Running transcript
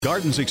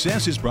Garden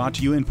Success is brought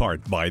to you in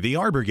part by The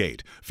Arbor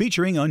Gate,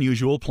 featuring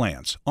unusual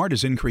plants,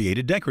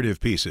 artisan-created decorative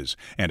pieces,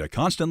 and a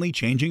constantly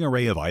changing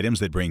array of items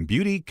that bring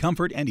beauty,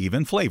 comfort, and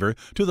even flavor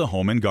to the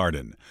home and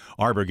garden.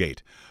 Arbor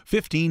Gate,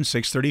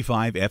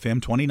 15635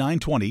 FM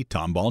 2920,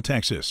 Tomball,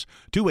 Texas,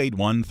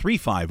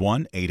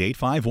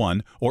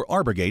 281-351-8851 or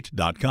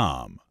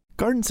arborgate.com.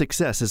 Garden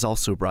Success is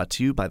also brought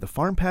to you by the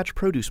Farm Patch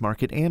Produce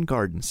Market and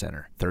Garden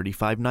Center,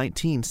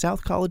 3519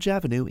 South College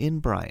Avenue in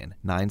Bryan,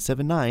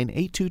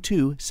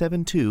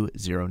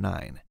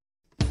 979-822-7209.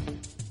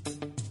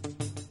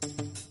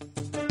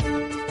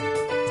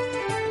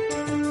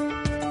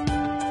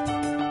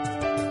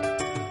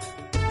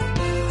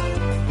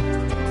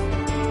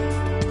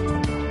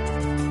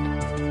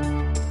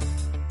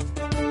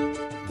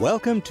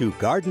 Welcome to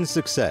Garden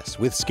Success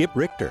with Skip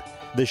Richter,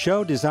 the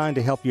show designed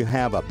to help you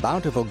have a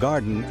bountiful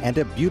garden and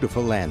a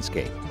beautiful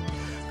landscape.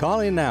 Call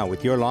in now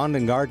with your lawn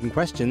and garden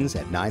questions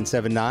at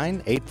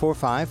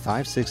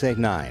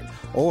 979-845-5689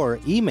 or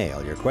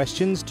email your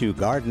questions to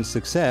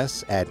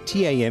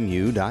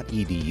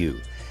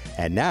gardensuccess@tamu.edu.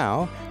 And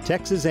now,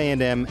 Texas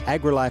A&M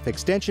AgriLife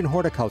Extension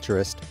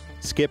horticulturist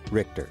Skip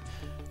Richter.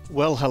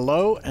 Well,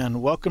 hello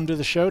and welcome to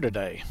the show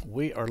today.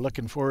 We are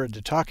looking forward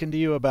to talking to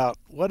you about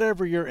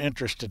whatever you're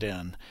interested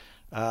in.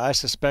 I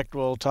suspect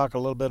we'll talk a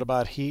little bit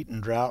about heat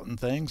and drought and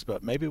things,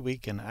 but maybe we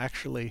can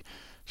actually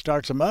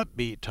start some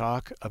upbeat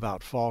talk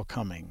about fall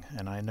coming.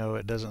 And I know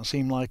it doesn't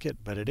seem like it,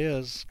 but it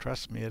is.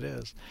 Trust me, it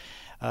is.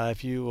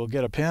 If you will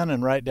get a pen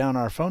and write down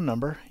our phone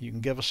number, you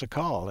can give us a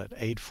call at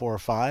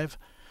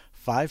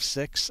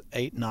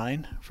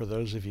 845-5689. For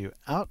those of you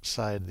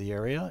outside the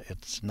area,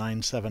 it's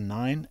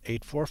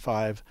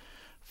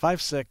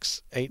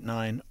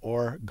 979-845-5689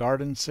 or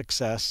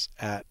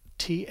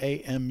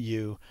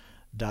gardensuccess@tamu.edu.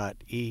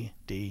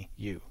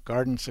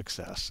 Garden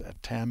Success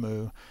at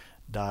tamu.edu.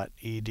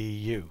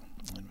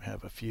 And we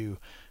have a few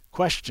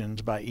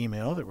questions by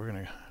email that we're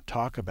going to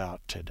talk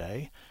about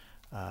today.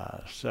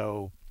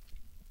 So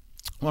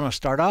I want to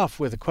start off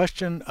with a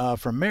question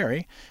from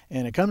Mary,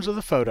 and it comes with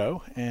a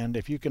photo. And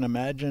if you can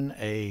imagine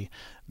a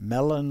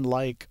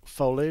melon-like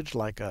foliage,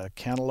 like a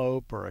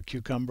cantaloupe or a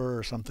cucumber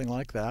or something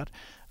like that,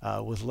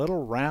 with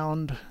little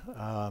round,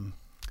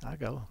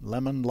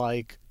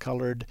 lemon-like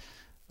colored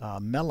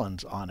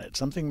melons on it,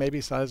 something maybe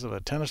size of a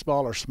tennis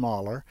ball or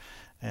smaller,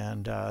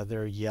 and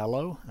they're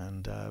yellow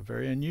and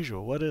very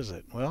unusual. What is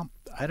it? Well,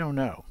 I don't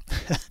know.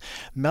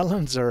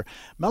 Melons are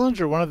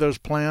one of those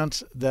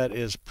plants that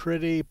is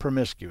pretty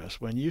promiscuous.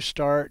 When you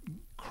start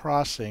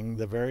crossing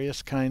the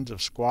various kinds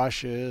of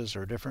squashes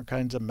or different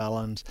kinds of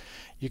melons,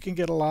 you can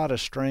get a lot of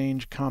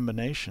strange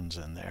combinations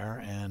in there,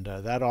 and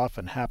that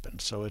often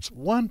happens. So it's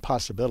one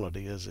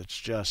possibility is it's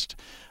just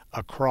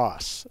a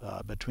cross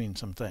between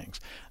some things.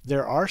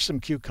 There are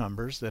some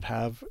cucumbers that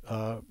have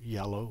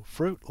yellow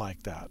fruit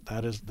like that.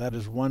 That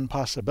is one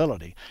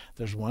possibility.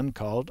 There's one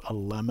called a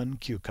lemon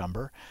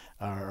cucumber,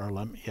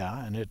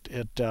 and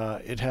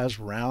it has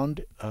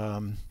round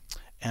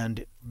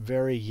and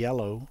very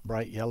yellow,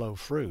 bright yellow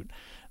fruit.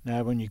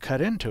 Now, when you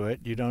cut into it,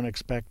 you don't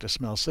expect to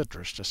smell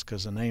citrus just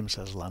because the name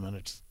says lemon.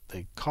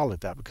 They call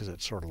it that because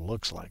it sort of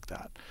looks like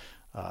that,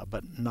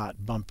 but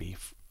not bumpy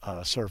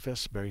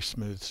surface, very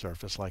smooth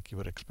surface like you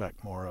would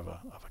expect more of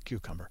a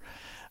cucumber.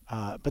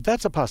 But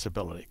that's a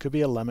possibility. It could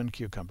be a lemon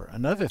cucumber.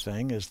 Another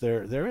thing is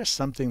there is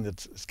something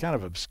it's kind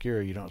of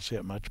obscure. You don't see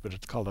it much, but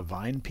it's called a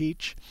vine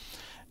peach.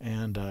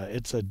 And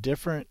it's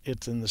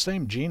in the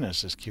same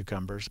genus as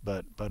cucumbers,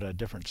 but a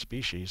different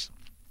species.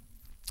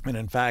 And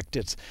in fact,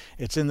 it's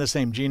in the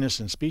same genus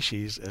and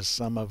species as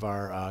some of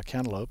our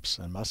cantaloupes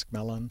and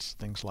muskmelons,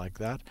 things like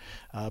that,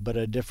 but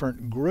a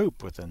different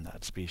group within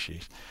that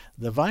species.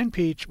 The vine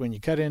peach, when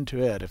you cut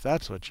into it, if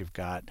that's what you've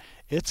got,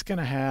 it's going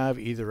to have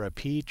either a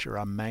peach or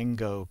a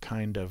mango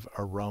kind of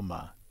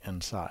aroma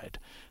inside.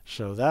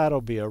 So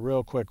that'll be a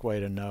real quick way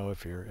to know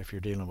if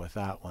you're dealing with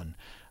that one.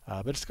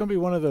 But it's going to be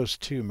one of those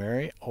two,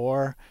 Mary,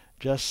 or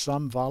just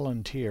some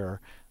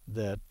volunteer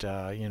that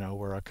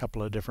where a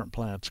couple of different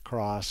plants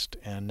crossed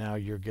and now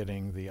you're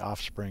getting the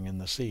offspring in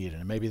the seed.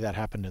 And maybe that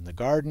happened in the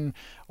garden,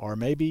 or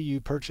maybe you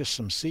purchased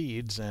some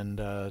seeds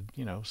and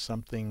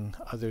something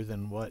other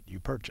than what you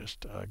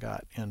purchased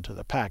got into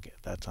the packet.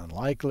 That's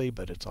unlikely,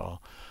 but it's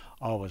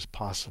always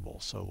possible.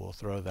 So we'll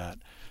throw that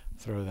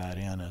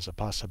in as a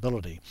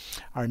possibility.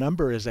 Our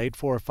number is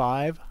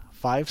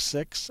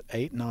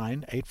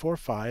 845-5689,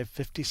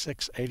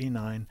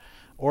 845-5689,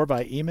 or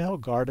by email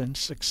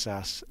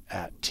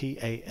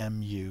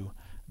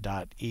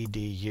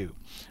gardensuccess@tamu.edu.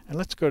 And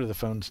let's go to the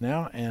phones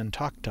now and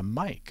talk to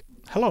Mike.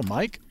 Hello,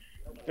 Mike.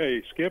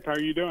 Hey, Skip. How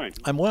are you doing?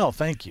 I'm well,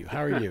 thank you.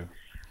 How are you?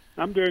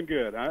 I'm doing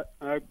good.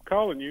 I'm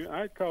calling you.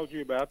 I called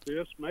you about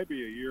this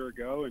maybe a year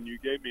ago, and you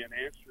gave me an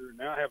answer.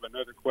 Now I have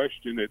another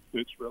question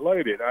that's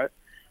related.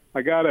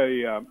 I got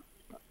a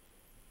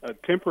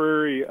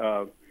temporary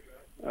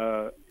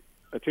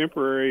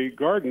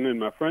garden in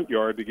my front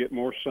yard to get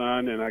more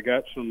sun, and I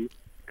got some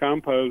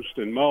compost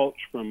and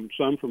mulch from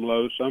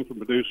Lowe's, some from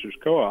Producers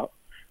Co-op.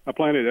 I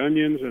planted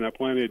onions and I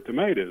planted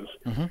tomatoes.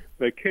 Mm-hmm.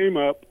 They came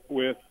up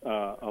with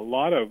a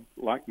lot of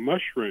like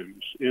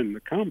mushrooms in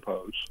the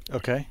compost.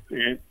 Okay.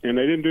 And they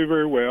didn't do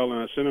very well,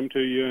 and I sent them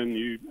to you, and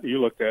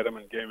you looked at them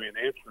and gave me an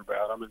answer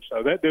about them, and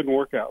so that didn't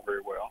work out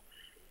very well.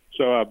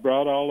 So I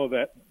brought all of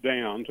that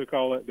down, took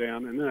all that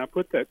down, and then I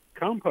put that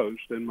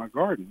compost in my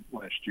garden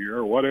last year,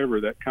 or whatever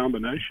that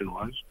combination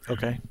was.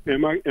 Okay.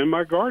 And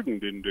my garden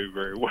didn't do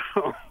very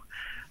well.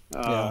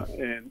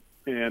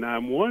 And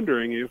I'm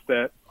wondering if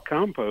that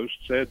compost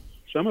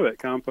some of that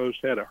compost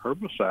had a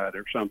herbicide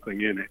or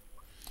something in it.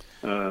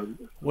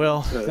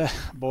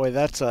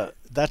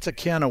 That's a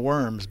can of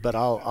worms, but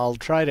I'll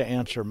try to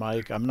answer,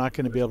 Mike. I'm not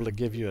going to be able to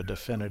give you a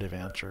definitive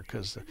answer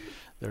because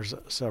there's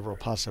several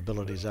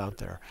possibilities out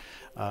there.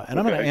 And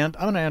okay. I'm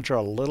going to answer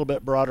a little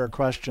bit broader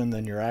question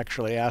than you're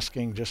actually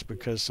asking, just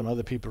because some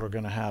other people are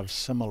going to have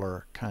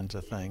similar kinds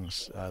of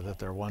things that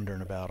they're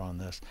wondering about on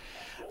this.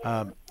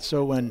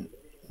 So when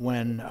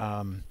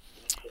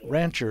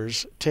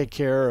ranchers take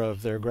care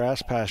of their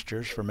grass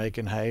pastures for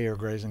making hay or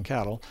grazing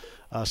cattle,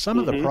 some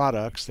of the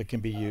products that can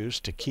be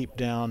used to keep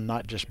down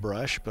not just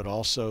brush, but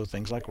also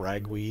things like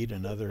ragweed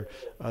and other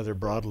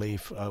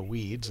broadleaf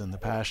weeds in the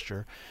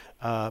pasture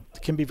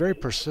can be very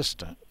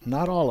persistent.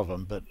 Not all of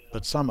them,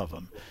 but some of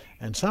them.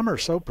 And some are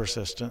so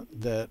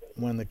persistent that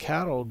when the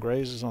cattle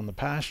grazes on the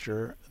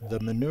pasture, the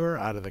manure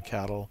out of the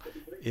cattle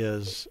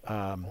is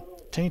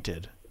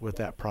tainted with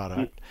that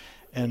product.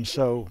 And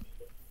so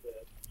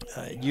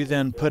you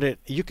then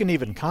you can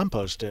even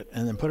compost it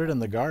and then put it in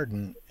the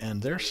garden,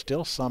 and there's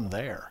still some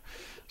there.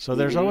 So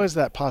there's always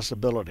that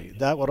possibility.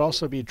 That would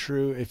also be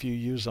true if you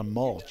use a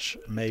mulch,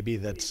 maybe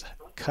that's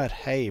cut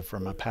hay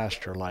from a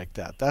pasture like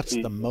that. That's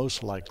the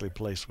most likely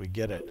place we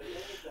get it.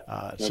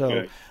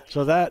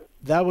 So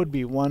that would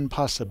be one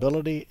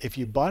possibility. If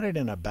you bought it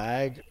in a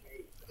bag,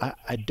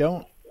 I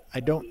don't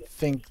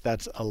think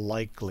that's a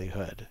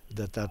likelihood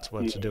that that's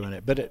what's doing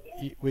it. But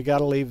we got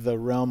to leave the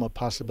realm of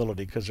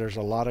possibility, because there's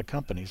a lot of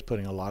companies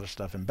putting a lot of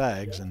stuff in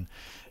bags, and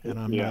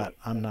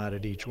I'm not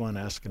at each one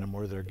asking them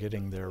where they're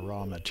getting their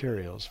raw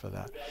materials for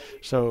that.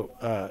 So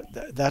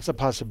that's a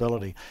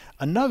possibility.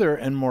 Another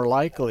and more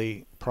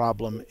likely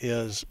problem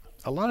is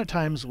a lot of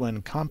times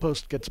when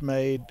compost gets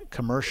made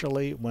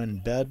commercially, when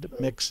bed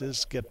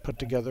mixes get put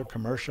together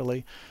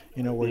commercially,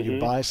 where you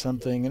buy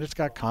something and it's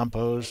got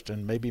compost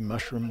and maybe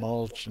mushroom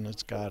mulch, and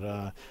it's got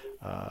or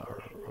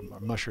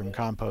mushroom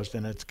compost,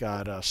 and it's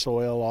got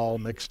soil all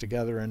mixed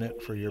together in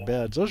it for your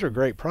beds. Those are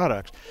great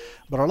products,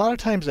 but a lot of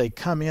times they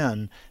come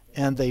in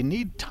and they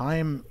need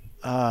time.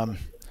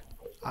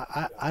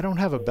 I don't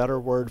have a better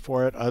word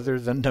for it other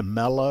than to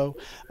mellow.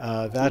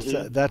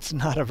 That's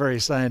not a very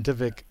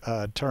scientific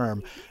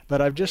term,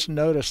 but I've just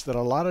noticed that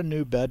a lot of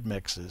new bed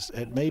mixes,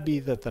 it may be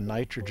that the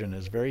nitrogen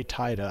is very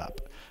tied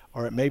up,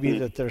 or it may be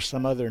that there's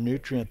some other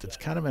nutrient that's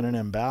kind of in an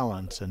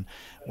imbalance. And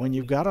when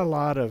you've got a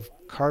lot of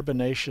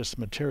carbonaceous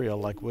material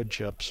like wood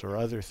chips or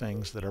other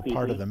things that are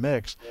part of the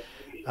mix,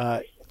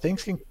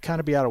 things can kind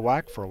of be out of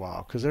whack for a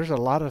while, because there's a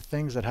lot of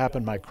things that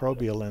happen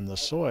microbial in the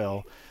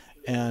soil.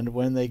 And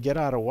when they get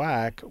out of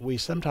whack, we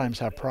sometimes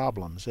have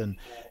problems. And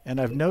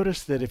I've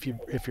noticed that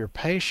if you're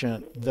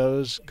patient,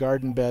 those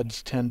garden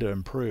beds tend to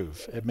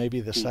improve. It may be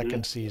the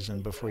second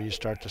season before you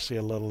start to see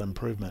a little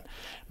improvement.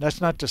 That's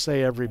not to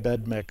say every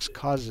bed mix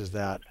causes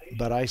that,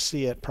 but I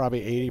see it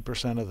probably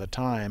 80% of the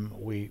time.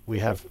 We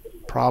have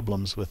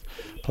problems with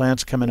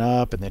plants coming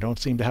up and they don't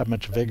seem to have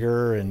much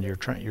vigor, and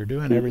you're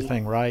doing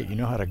everything right, you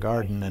know how to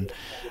garden, and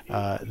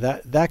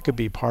that could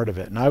be part of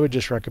it. And I would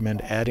just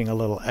recommend adding a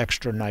little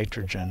extra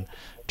nitrogen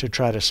to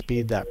try to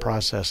speed that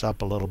process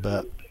up a little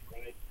bit.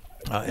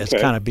 It's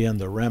kind of being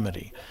the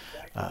remedy.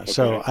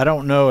 So I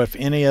don't know if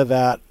any of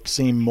that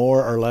seem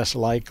more or less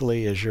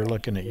likely as you're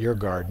looking at your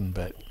garden,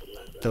 but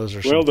those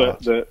are some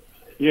thoughts.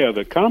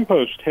 The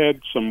compost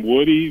had some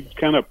woody,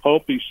 kind of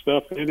pulpy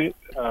stuff in it,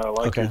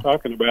 you're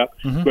talking about.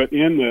 But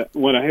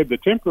when I had the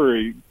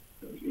temporary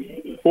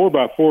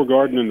 4x4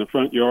 garden in the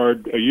front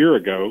yard a year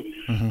ago,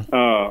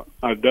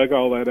 I dug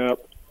all that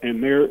up,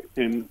 and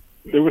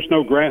there was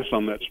no grass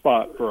on that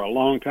spot for a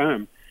long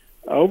time.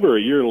 Over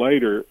a year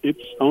later,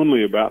 it's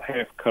only about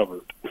half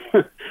covered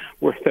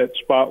where that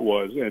spot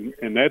was,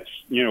 and that's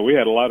we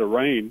had a lot of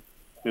rain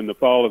in the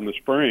fall and the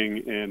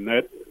spring, and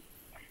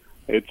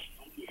it's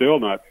still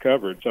not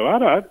covered. So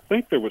I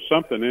think there was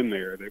something in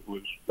there that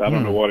was, I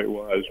don't know what it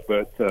was,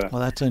 but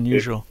well, that's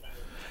unusual.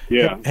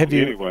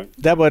 Anyway,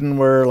 that wasn't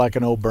where like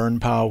an old burn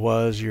pile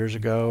was years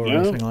ago or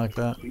anything like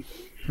that?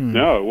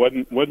 No,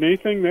 it wasn't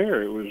anything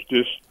there. It was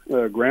just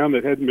ground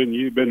that hadn't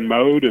been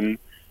mowed and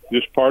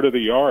just part of the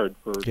yard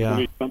for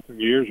 20 something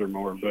years or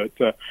more. But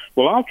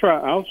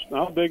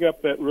I'll dig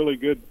up that really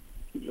good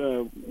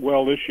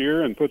well this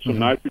year and put some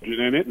nitrogen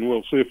in it, and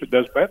we'll see if it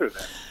does better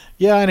then.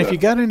 Yeah, and if you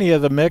got any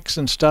of the mix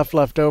and stuff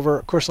left over,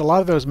 of course, a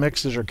lot of those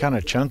mixes are kind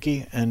of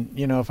chunky. And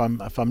if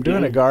I'm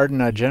doing a garden,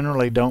 I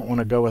generally don't want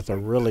to go with a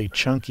really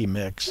chunky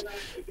mix,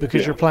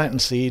 because you're planting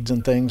seeds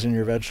and things in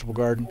your vegetable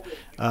garden,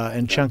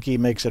 and chunky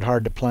makes it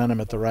hard to plant them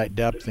at the right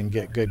depth and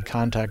get good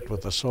contact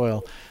with the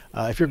soil.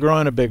 If you're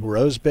growing a big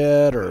rose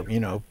bed or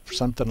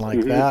something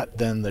like that,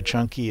 then the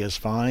chunky is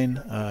fine.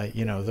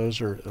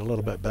 Those are a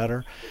little bit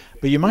better.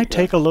 But you might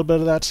take a little bit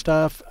of that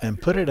stuff and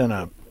put it in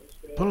a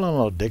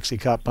little Dixie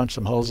cup, punch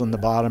some holes in the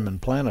bottom,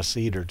 and plant a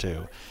seed or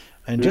two,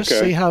 and just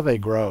see how they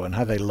grow and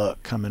how they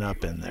look coming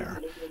up in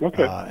there.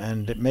 Okay.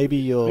 And maybe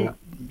you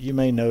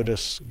may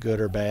notice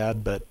good or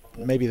bad, but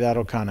maybe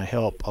that'll kind of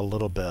help a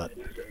little bit.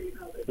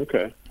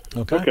 Okay.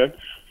 Okay.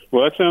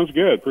 Well, that sounds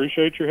good.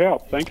 Appreciate your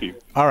help. Thank you.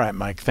 All right,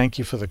 Mike. Thank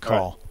you for the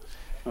call.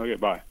 Right. Okay,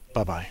 bye.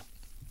 Bye-bye.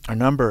 Our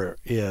number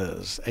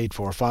is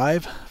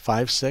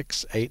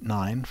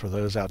 845-5689 for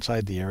those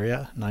outside the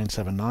area,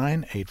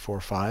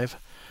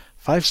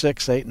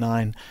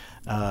 979-845-5689.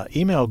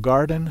 Email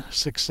garden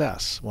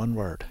success, one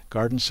word,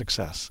 garden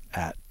success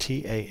at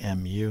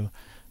tamu.edu,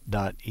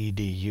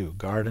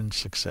 garden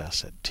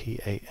success at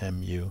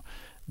tamu.edu.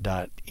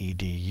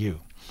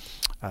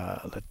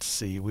 Let's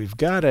see, we've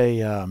got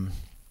a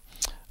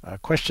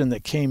question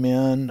that came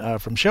in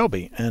from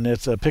Shelby, and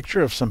it's a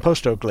picture of some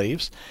post oak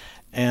leaves,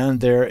 and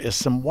there is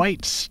some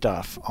white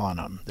stuff on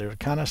them. There are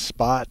kind of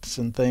spots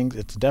and things.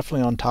 It's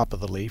definitely on top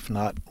of the leaf,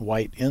 not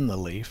white in the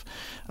leaf,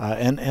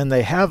 and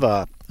they have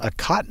a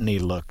cottony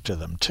look to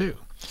them too.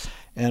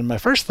 And my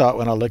first thought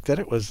when I looked at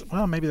it was,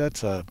 well, maybe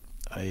that's a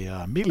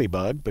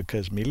mealybug,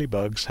 because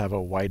mealybugs have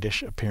a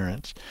whitish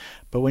appearance.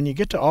 But when you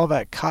get to all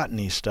that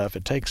cottony stuff,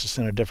 it takes us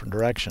in a different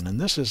direction.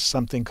 And this is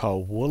something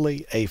called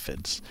woolly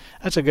aphids.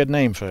 That's a good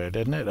name for it,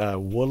 isn't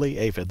it? Woolly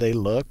aphid. They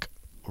look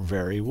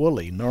very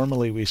woolly.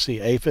 Normally we see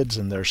aphids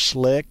and they're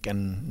slick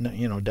and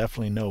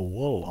definitely no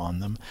wool on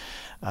them.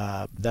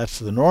 That's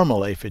the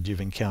normal aphid you've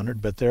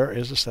encountered, but there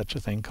is such a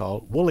thing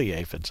called woolly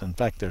aphids. In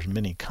fact, there's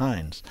many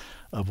kinds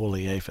of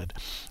woolly aphid.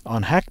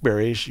 On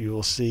hackberries, you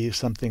will see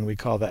something we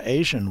call the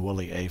Asian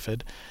woolly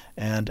aphid.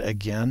 And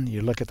again,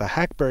 you look at the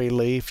hackberry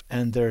leaf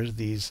and there's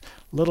these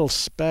little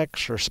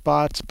specks or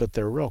spots, but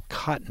they're real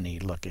cottony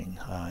looking.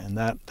 And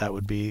that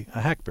would be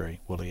a hackberry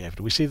woolly aphid.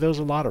 We see those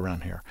a lot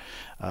around here.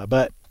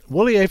 But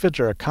woolly aphids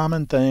are a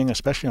common thing,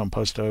 especially on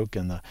post oak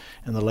in the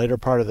later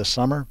part of the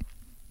summer.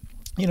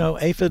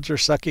 Aphids are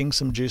sucking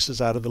some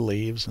juices out of the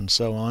leaves and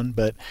so on,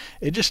 but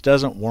it just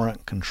doesn't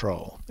warrant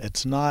control.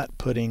 It's not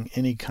putting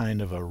any kind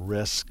of a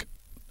risk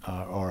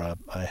or a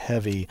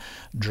heavy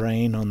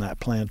drain on that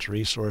plant's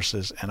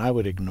resources, and I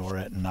would ignore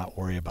it and not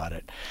worry about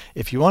it.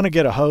 If you want to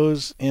get a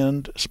hose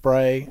end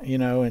spray,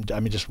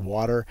 just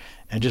water,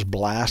 and just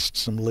blast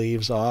some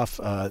leaves off,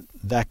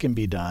 that can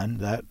be done.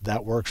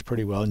 That works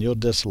pretty well, and you'll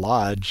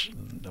dislodge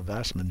the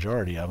vast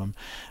majority of them.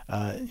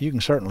 You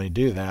can certainly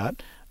do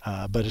that.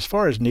 But as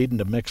far as needing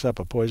to mix up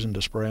a poison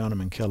to spray on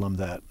them and kill them,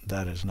 that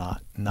is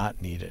not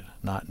needed,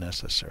 not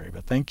necessary.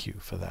 But thank you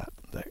for that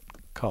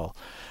call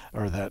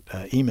or that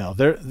email.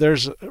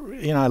 There's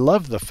I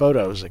love the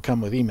photos that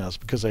come with emails,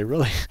 because they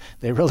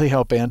really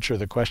help answer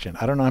the question.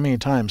 I don't know how many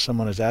times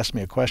someone has asked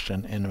me a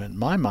question, and in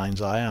my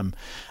mind's eye,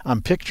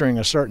 I'm picturing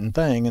a certain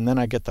thing, and then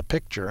I get the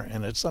picture,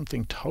 and it's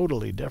something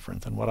totally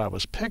different than what I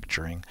was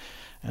picturing.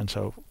 And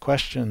so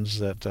questions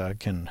that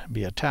can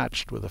be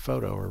attached with a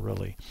photo are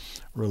really,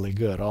 really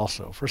good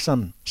also for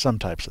some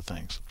types of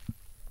things.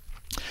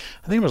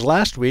 I think it was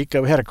last week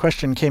we had a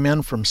question came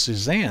in from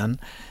Suzanne,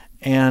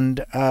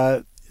 and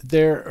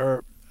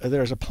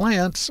there's a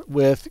plants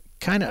with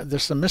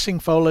there's some missing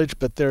foliage,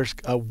 but there's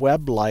a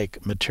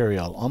web-like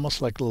material,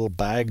 almost like little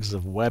bags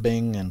of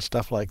webbing and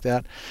stuff like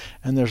that.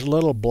 And there's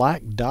little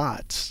black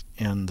dots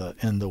in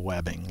the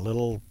webbing,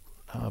 little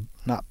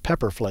not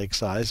pepper flake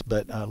size,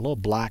 but little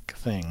black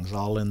things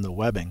all in the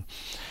webbing.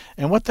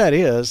 And what that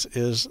is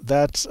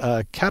that's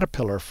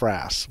caterpillar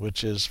frass,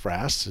 which is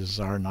frass is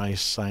our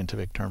nice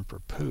scientific term for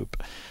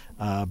poop.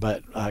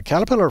 But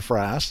caterpillar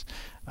frass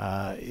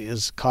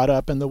is caught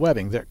up in the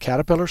webbing.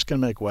 Caterpillars can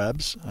make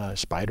webs.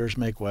 Spiders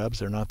make webs.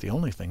 They're not the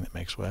only thing that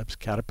makes webs.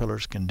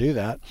 Caterpillars can do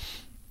that.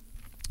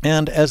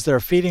 And as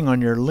they're feeding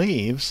on your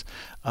leaves,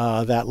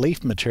 that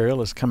leaf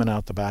material is coming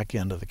out the back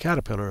end of the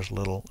caterpillar as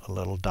little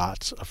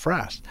dots of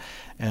frass.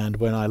 And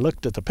when I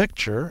looked at the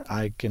picture,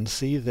 I can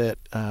see that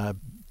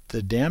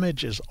the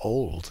damage is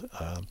old.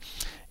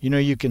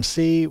 You can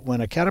see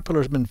when a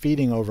caterpillar's been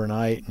feeding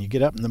overnight and you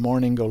get up in the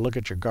morning, go look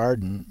at your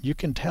garden, you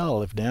can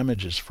tell if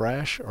damage is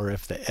fresh or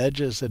if the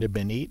edges that have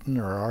been eaten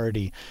are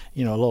already, a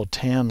little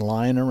tan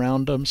line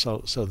around them.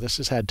 So this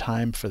has had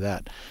time for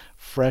that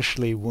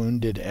freshly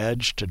wounded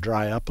edge to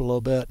dry up a little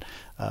bit.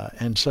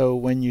 And so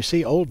when you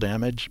see old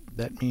damage,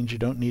 that means you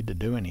don't need to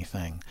do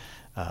anything.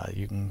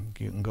 You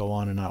can go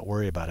on and not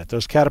worry about it.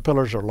 Those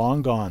caterpillars are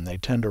long gone. They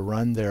tend to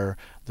run their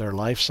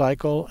life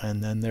cycle,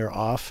 and then they're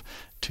off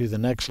to the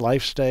next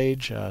life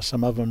stage.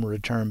 Some of them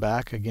return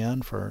back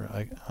again for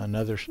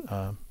another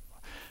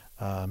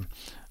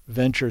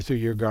venture through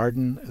your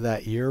garden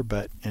that year,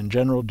 but in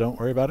general, don't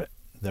worry about it.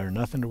 They're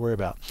nothing to worry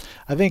about.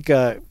 I think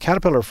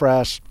caterpillar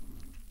frass,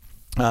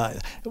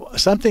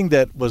 something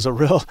that was a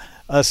real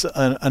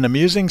an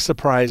amusing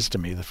surprise to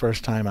me the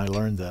first time I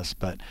learned this,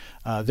 but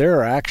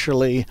there's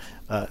actually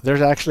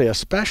a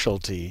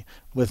specialty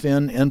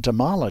within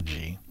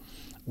entomology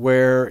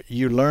where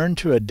you learn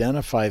to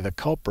identify the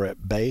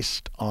culprit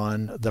based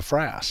on the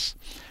frass.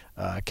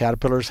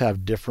 Caterpillars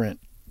have different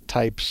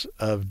types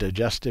of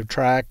digestive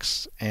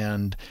tracts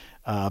and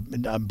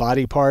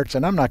body parts,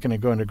 and I'm not going to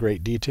go into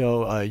great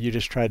detail. You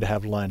just tried to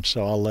have lunch,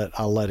 so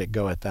I'll let it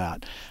go at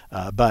that.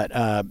 But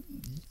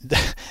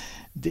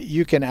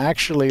you can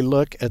actually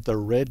look at the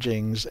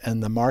ridgings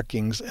and the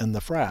markings in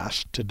the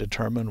frass to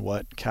determine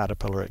what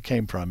caterpillar it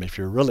came from if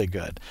you're really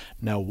good.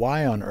 Now,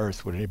 why on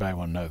earth would anybody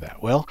want to know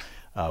that? Well,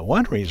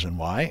 one reason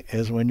why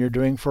is when you're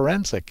doing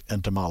forensic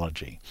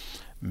entomology.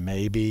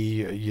 Maybe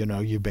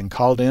you've been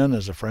called in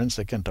as a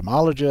forensic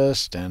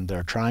entomologist, and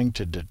they're trying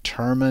to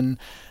determine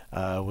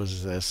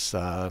was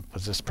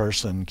this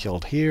person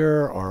killed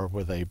here, or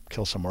were they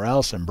killed somewhere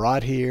else and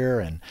brought here,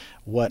 and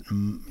what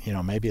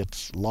maybe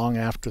it's long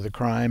after the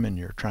crime, and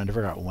you're trying to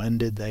figure out when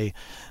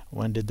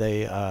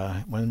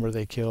were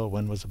they killed,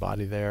 when was the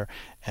body there,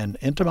 and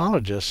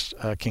entomologists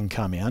can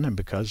come in, and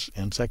because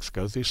insects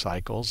go through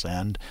cycles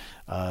and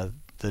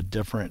the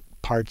different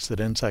parts that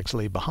insects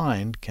leave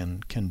behind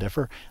can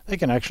differ, they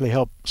can actually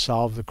help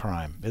solve the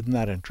crime. Isn't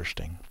that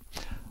interesting?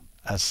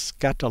 A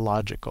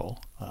scatological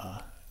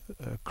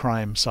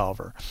crime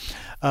solver.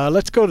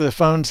 Let's go to the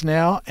phones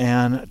now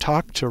and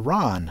talk to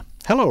Ron.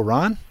 Hello,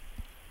 Ron.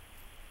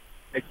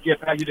 Hey,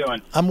 Skip, how you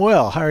doing? I'm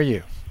well. How are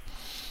you?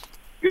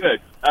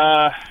 Good.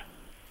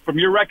 From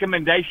your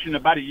recommendation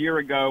about a year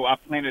ago, I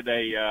planted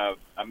I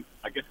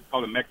guess it's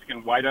called a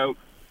Mexican white oak.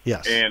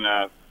 Yes. And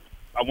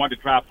I wanted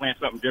to try to plant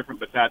something different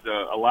besides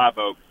a live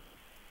oak.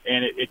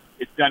 And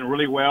it's done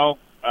really well.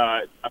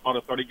 I bought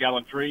a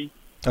 30-gallon tree.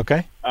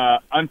 Okay.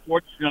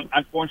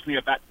 Unfortunately,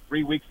 about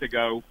 3 weeks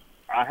ago,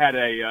 I had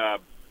a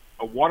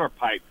water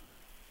pipe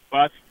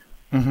bust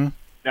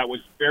that was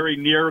very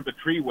near the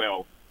tree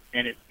well,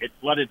 and it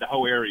flooded the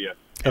whole area.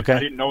 Okay. I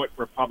didn't know it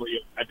for probably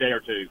a day or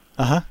two.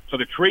 Uh-huh. So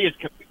the tree has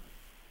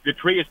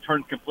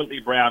turned completely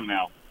brown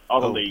now.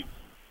 All the leaves.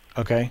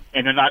 Okay.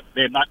 And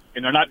they're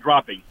not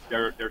dropping.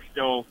 They're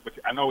still, which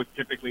I know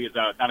typically is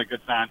not a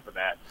good sign for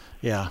that.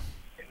 Yeah.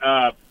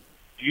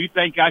 Do you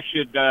think I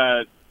should?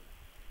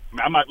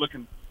 I'm not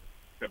looking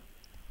to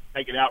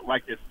take it out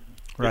right this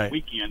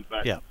weekend,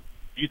 but yeah.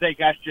 Do you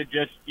think I should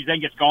you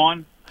think it's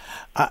gone?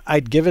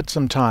 I'd give it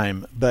some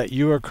time, but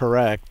you are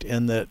correct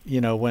in that,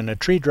 when a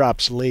tree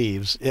drops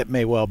leaves, it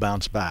may well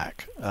bounce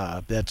back.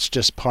 That's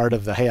just part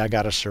of hey, I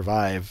got to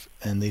survive,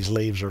 and these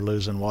leaves are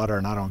losing water,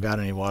 and I don't got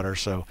any water,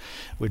 so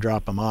we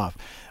drop them off.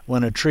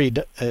 When a tree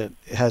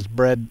has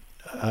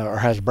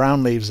has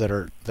brown leaves that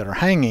are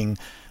hanging,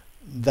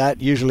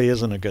 that usually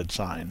isn't a good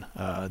sign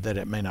that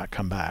it may not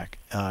come back.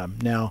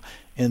 Now,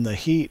 in the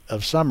heat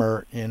of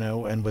summer,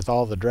 and with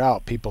all the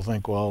drought, people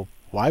think, well,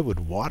 why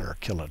would water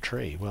kill a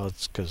tree? Well,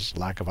 it's because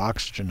lack of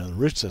oxygen in the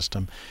root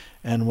system.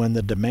 And when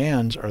the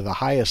demands are the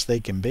highest they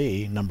can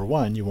be, number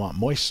one, you want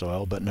moist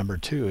soil, but number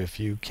two, if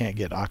you can't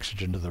get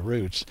oxygen to the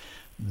roots,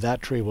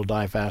 that tree will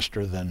die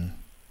faster than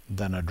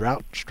a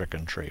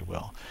drought-stricken tree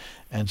will.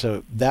 And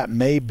so that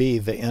may be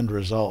the end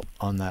result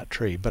on that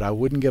tree, but I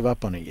wouldn't give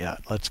up on it yet.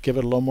 Let's give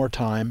it a little more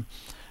time.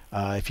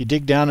 If you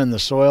dig down in the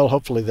soil,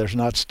 hopefully there's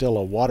not still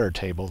a water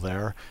table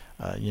there,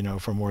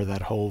 from where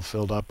that hole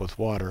filled up with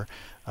water.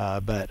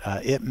 But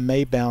it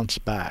may bounce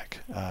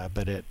back.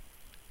 But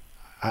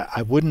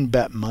I wouldn't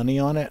bet money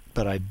on it,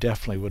 but I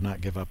definitely would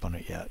not give up on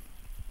it yet.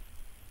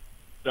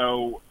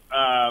 So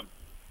now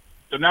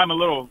I'm a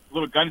little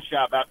gun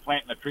shy about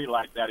planting a tree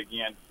like that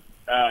again.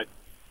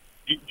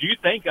 Do you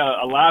think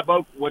a live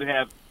oak would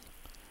have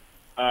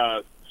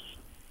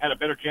had a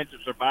better chance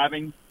of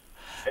surviving?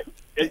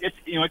 It's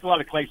a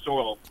lot of clay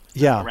soil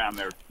around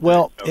there.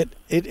 Well, so.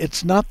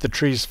 it's not the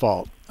tree's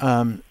fault.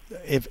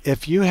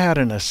 If you had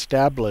an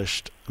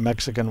established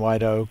Mexican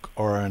white oak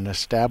or an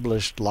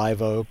established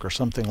live oak or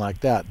something like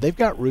that, they've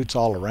got roots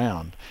all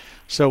around.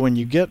 So when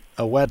you get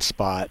a wet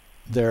spot,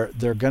 they're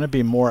going to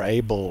be more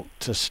able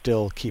to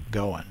still keep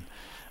going.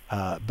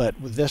 But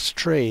this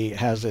tree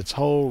has its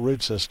whole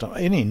root system.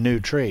 Any new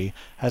tree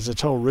has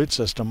its whole root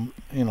system,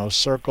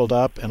 circled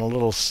up in a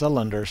little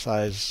cylinder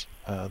size,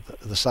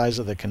 the size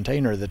of the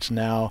container that's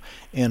now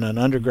in an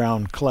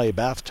underground clay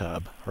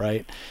bathtub,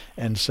 right?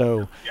 And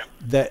so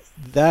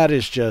that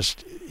is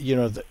just,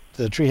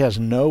 the tree has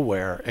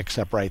nowhere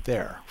except right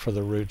there for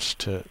the roots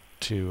to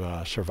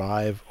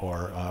survive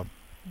or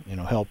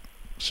help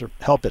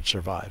it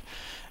survive.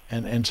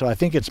 And so I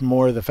think it's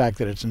more the fact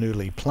that it's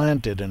newly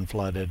planted and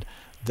flooded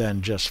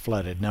than just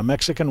flooded. Now,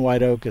 Mexican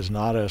white oak is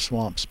not a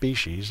swamp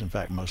species. In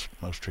fact, most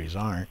trees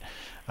aren't.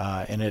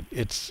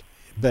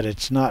 But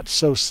it's not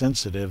so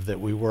sensitive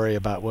that we worry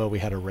about, well, we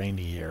had a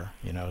rainy year.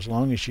 As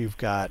long as you've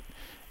got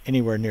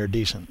anywhere near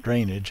decent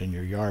drainage and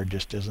your yard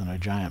just isn't a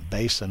giant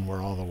basin where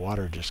all the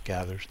water just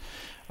gathers,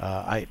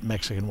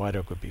 Mexican white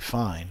oak would be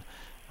fine.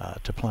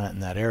 to plant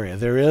in that area.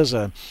 There is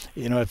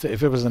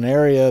if it was an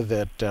area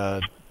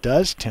that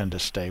does tend to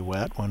stay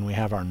wet when we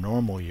have our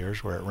normal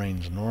years where it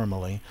rains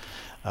normally,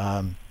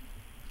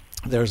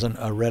 there's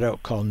a red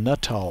oak called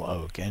Nuttall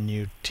oak,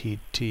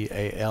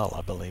 Nuttal,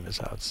 I believe is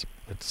how it's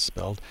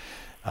spelled,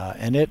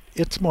 and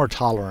it's more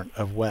tolerant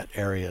of wet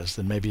areas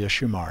than maybe a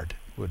Shumard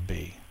would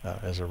be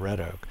as a red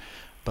oak.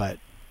 But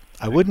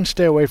I wouldn't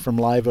stay away from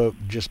live oak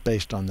just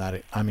based on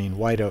that. I mean,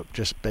 white oak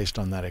just based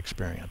on that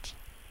experience.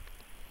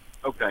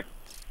 Okay.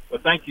 Well,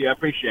 thank you. I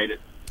appreciate it.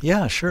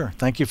 Yeah, sure.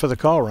 Thank you for the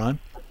call, Ron.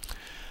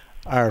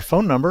 Our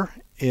phone number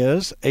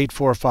is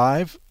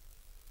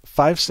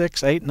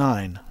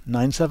 845-5689,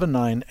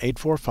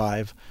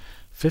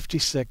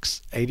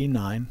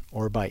 979-845-5689,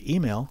 or by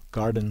email,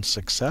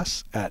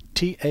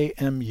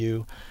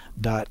 gardensuccess@tamu.edu,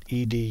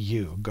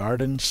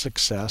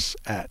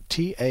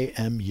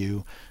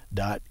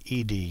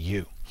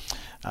 gardensuccess@tamu.edu.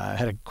 I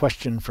had a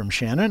question from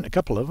Shannon, a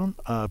couple of them,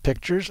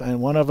 pictures, and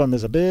one of them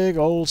is a big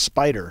old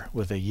spider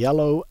with a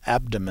yellow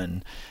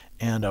abdomen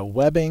and a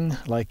webbing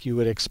like you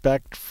would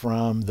expect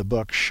from the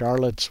book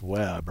Charlotte's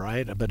Web,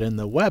 right? But in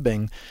the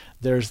webbing,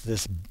 there's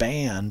this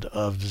band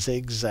of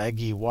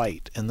zigzaggy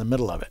white in the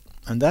middle of it.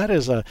 And that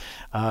is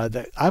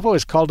I've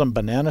always called them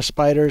banana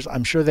spiders.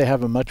 I'm sure they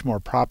have a much more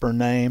proper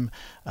name,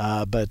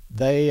 but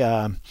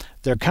they're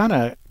kind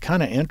of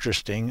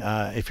interesting.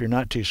 If you're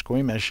not too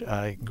squeamish,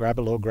 grab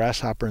a little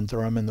grasshopper and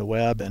throw them in the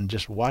web and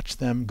just watch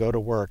them go to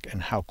work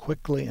and how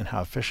quickly and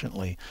how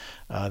efficiently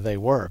they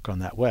work on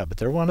that web. But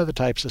they're one of the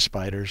types of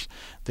spiders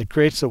that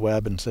creates the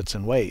web and sits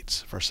and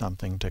waits for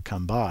something to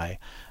come by.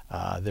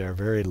 They're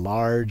very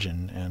large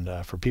and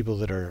for people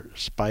that are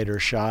spider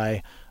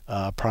shy,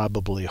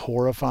 probably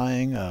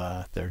horrifying.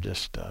 They're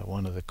just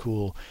one of the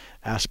cool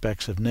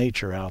aspects of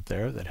nature out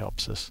there that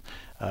helps us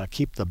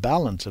keep the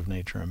balance of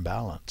nature in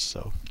balance.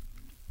 So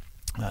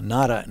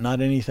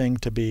not anything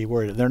to be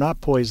worried. They're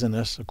not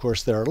poisonous. Of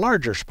course, they're a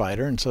larger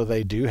spider, and so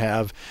they do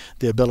have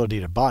the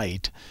ability to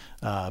bite.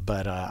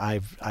 But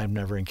I've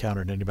never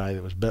encountered anybody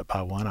that was bit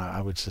by one.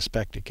 I would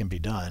suspect it can be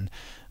done.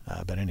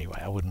 But anyway,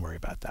 I wouldn't worry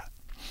about that.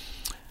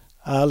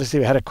 Let's see,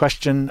 we had a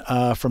question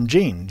from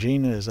Gene.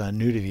 Gene is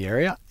new to the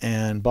area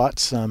and bought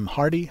some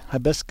hardy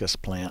hibiscus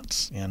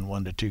plants in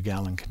 1 to 2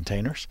 gallon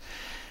containers.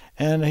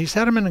 And he's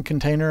had them in a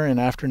container in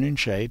afternoon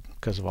shade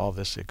because of all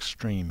this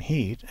extreme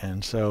heat.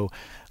 And so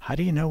how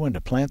do you know when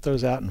to plant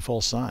those out in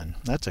full sun?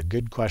 That's a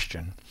good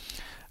question.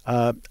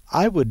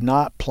 I would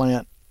not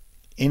plant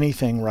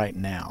anything right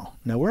now.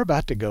 Now we're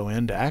about to go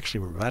into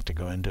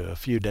a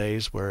few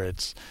days where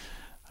it's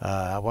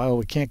well,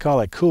 we can't call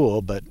it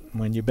cool, but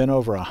when you've been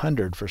over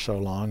 100 for so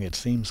long, it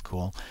seems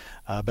cool.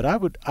 But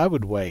I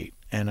would wait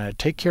and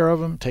take care of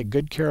them, take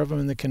good care of them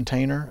in the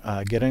container.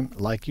 Get them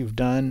like you've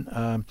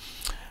done,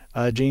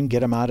 Gene.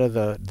 Get them out of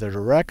the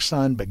direct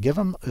sun, but give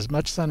them as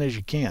much sun as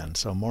you can.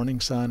 So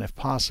morning sun, if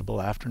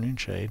possible, afternoon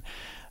shade,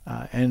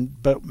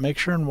 but make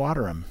sure and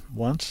water them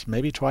once,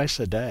 maybe twice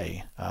a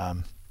day.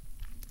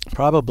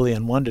 Probably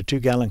in 1 to 2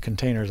 gallon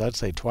containers, I'd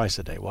say twice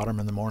a day. Water them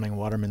in the morning,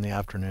 water them in the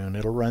afternoon.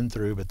 It'll run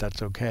through, but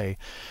that's okay.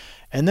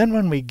 And then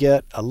when we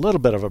get a little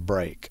bit of a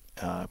break,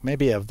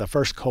 maybe if the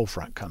first cold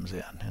front comes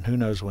in, and who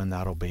knows when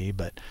that'll be,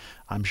 but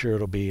I'm sure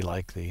it'll be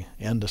like the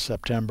end of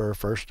September,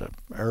 first of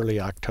early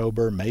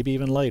October, maybe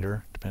even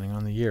later, depending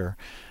on the year.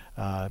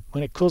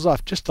 When it cools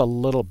off just a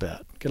little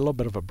bit, get a little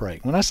bit of a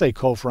break. When I say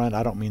cold front,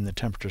 I don't mean the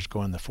temperatures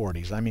go in the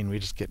 40s. I mean we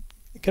just get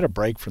a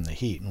break from the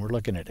heat, and we're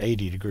looking at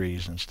 80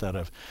 degrees instead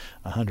of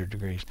 100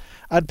 degrees.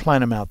 I'd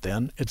plant them out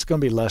then. It's going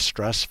to be less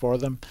stress for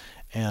them,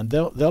 and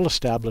they'll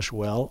establish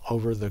well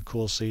over the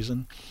cool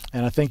season,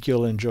 and I think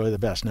you'll enjoy the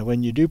best. Now,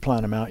 when you do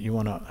plant them out,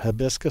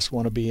 hibiscus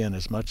want to be in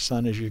as much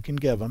sun as you can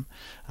give them,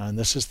 and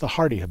this is the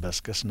hardy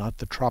hibiscus, not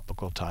the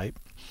tropical type.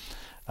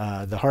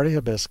 The hardy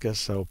hibiscus,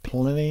 so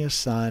plenty of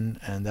sun,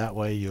 and that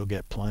way you'll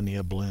get plenty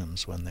of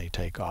blooms when they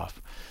take off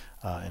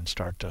and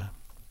start to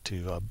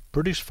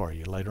produce for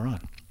you later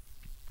on.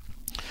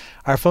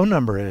 Our phone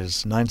number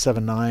is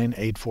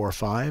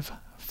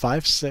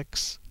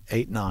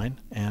 979-845-5689,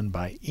 and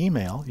by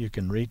email you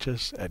can reach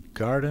us at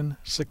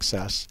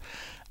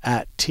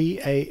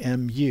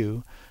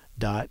gardensuccess@tamu.edu,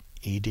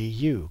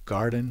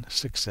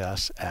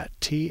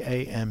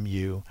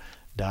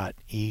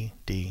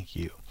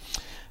 gardensuccess@tamu.edu.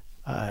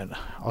 I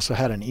also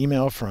had an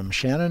email from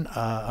Shannon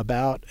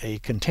about a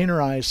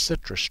containerized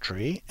citrus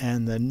tree,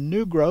 and the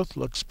new growth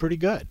looks pretty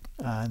good.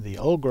 The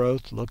old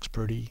growth looks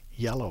pretty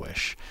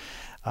yellowish.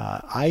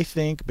 I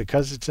think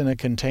because it's in a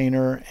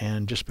container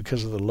and just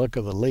because of the look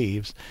of the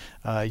leaves,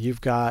 you've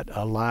got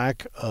a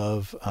lack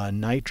of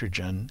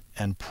nitrogen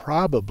and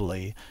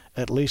probably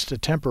at least a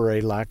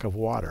temporary lack of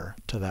water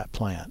to that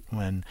plant.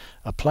 When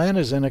a plant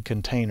is in a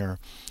container,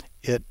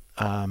 it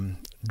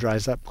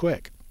dries up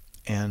quick.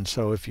 And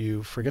so if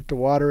you forget to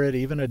water it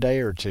even a day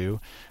or two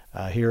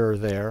here or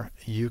there,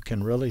 you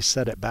can really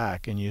set it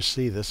back, and you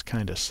see this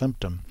kind of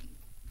symptom.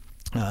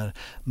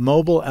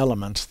 Mobile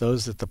elements,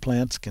 those that the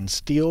plants can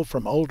steal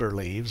from older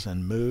leaves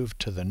and move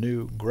to the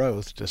new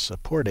growth to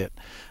support it,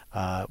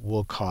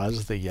 will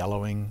cause the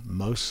yellowing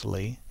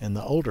mostly in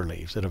the older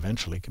leaves. It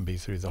eventually can be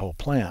through the whole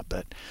plant,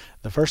 but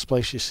the first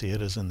place you see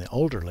it is in the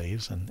older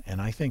leaves,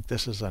 and I think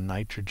this is a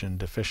nitrogen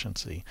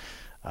deficiency.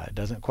 It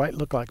doesn't quite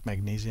look like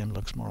magnesium,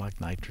 looks more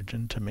like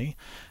nitrogen to me.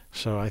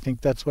 So I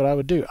think that's what I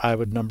would do. I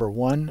would, number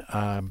one,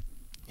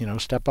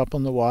 step up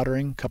on the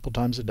watering a couple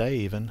times a day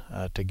even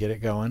to get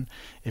it going.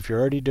 If you're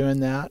already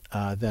doing that,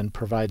 then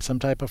provide some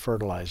type of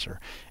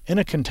fertilizer. In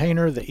a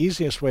container, the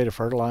easiest way to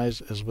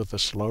fertilize is with a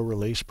slow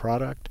release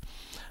product.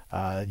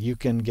 You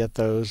can get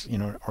those,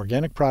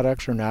 organic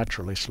products are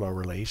naturally slow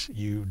release.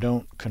 You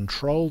don't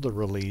control the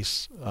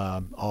release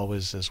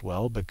always as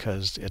well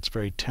because it's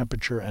very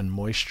temperature and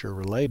moisture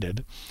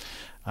related.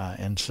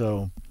 And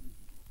so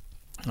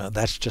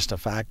that's just a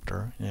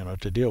factor,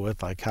 to deal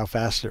with. Like how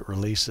fast it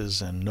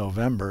releases in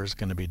November is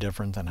going to be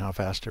different than how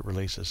fast it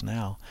releases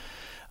now.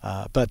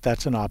 But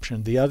that's an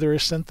option. The other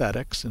is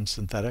synthetics, and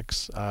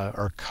synthetics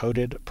are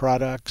coated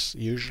products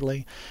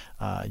usually.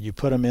 You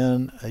put them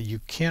in, you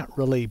can't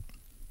really,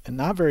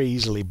 not very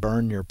easily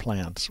burn your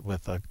plants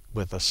with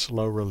a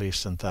slow release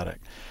synthetic.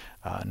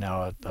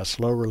 Now a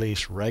slow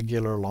release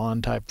regular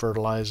lawn type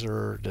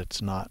fertilizer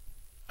that's not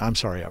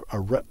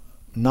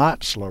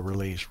slow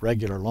release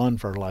regular lawn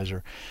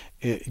fertilizer,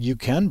 you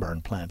can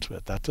burn plants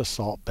with. That's a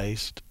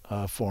salt-based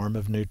form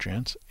of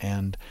nutrients,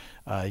 and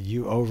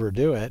you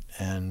overdo it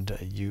and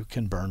you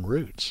can burn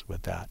roots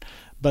with that.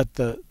 But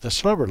the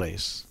slow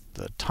release,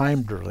 the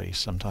timed release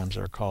sometimes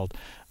they're called,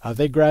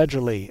 they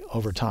gradually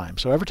over time.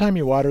 So every time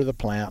you water the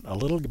plant, a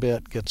little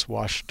bit gets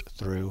washed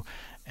through,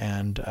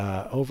 and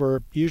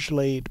over,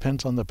 usually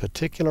depends on the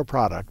particular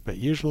product, but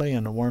usually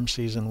in a warm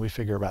season we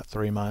figure about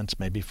 3 months,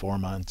 maybe 4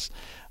 months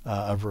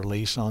of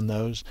release on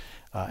those.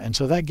 And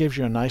so that gives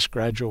you a nice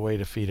gradual way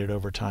to feed it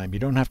over time. You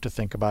don't have to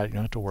think about it, you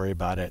don't have to worry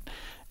about it.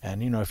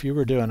 And if you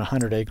were doing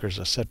 100 acres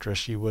of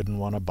citrus, you wouldn't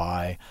want to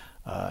buy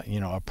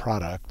a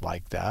product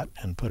like that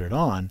and put it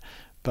on.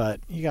 But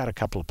you got a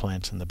couple of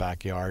plants in the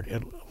backyard,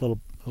 a little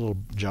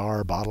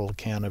jar, bottle,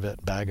 can of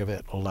it, bag of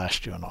it will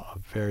last you a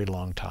very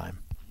long time.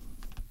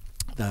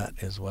 That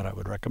is what I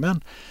would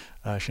recommend,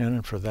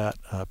 Shannon, for that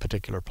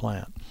particular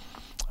plant.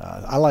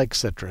 I like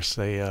citrus.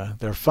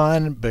 They're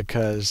fun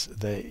because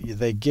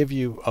they give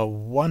you a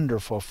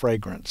wonderful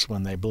fragrance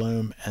when they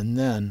bloom, and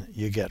then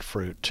you get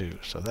fruit too.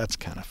 So that's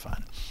kind of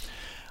fun.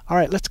 All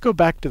right, let's go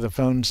back to the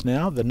phones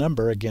now. The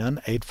number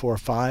again,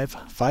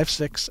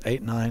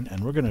 845-5689,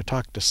 and we're going to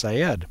talk to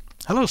Syed.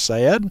 Hello,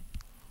 Syed.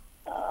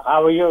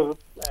 How are you,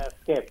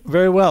 Skip?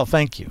 Very well,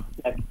 thank you.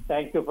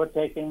 Thank you for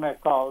taking my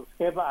call.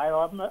 Skip,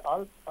 I'm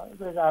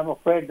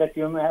afraid that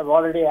you may have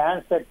already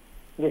answered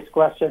this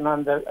question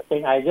on the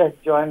thing. I just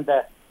joined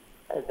the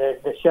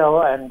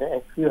show, and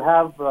if you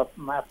have,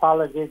 my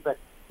apologies, but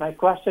my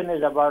question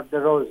is about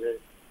the roses.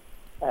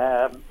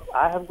 I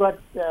have got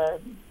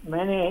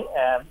many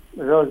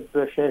rose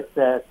bushes.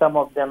 Some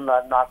of them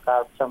are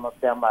knockout, some of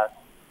them are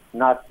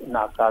not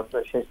knockout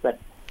bushes, but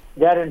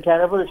they're in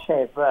terrible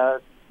shape.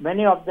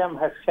 Many of them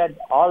have shed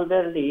all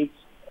their leaves,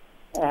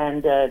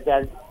 and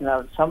there's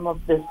some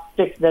of the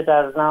sticks that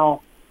are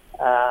now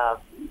are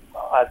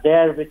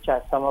there, which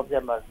are, some of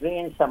them are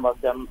green, some of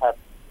them have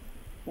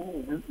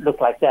look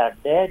like they're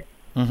dead.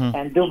 Mm-hmm.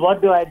 And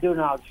what do I do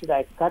now? Should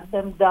I cut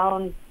them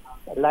down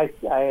like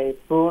I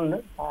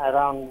prune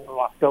around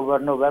October,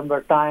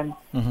 November time,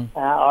 mm-hmm.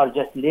 Or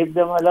just leave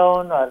them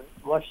alone, or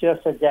what's your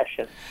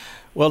suggestion?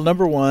 Well,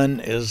 number one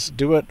is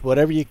do it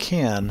whatever you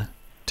can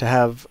to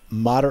have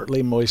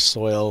moderately moist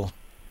soil,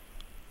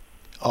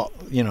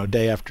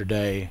 day after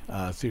day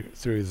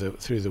through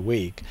the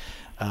week.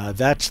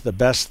 That's the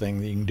best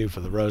thing that you can do for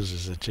the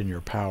roses that's in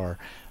your power.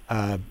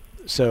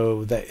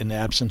 So that in the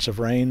absence of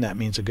rain, that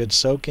means a good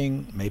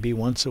soaking, maybe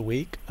once a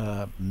week,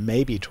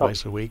 maybe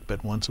twice a week,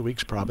 but once a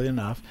week's probably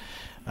enough,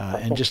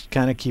 and just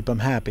kind of keep them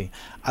happy.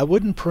 I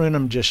wouldn't prune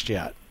them just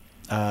yet.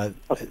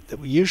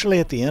 Usually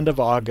at the end of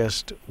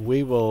August,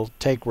 we will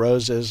take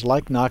roses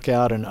like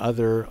knockout and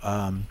other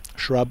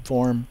shrub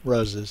form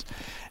roses,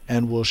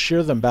 and we'll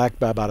shear them back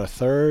by about a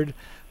third,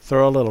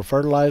 throw a little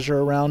fertilizer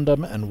around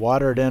them and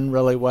water it in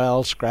really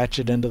well, scratch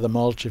it into the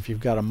mulch if you've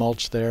got a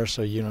mulch there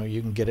so you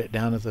can get it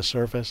down at the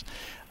surface.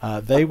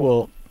 They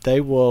will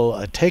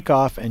take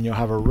off, and you'll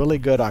have a really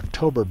good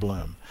October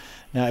bloom.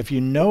 Now, if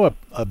you know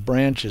a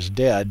branch is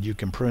dead, you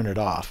can prune it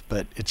off,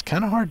 but it's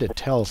kind of hard to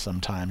tell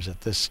sometimes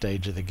at this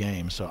stage of the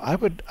game. So I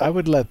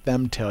would let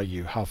them tell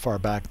you how far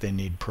back they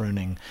need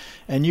pruning,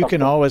 and you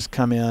can always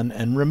come in,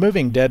 and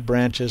removing dead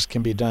branches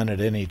can be done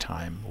at any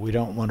time. We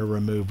don't want to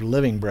remove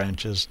living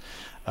branches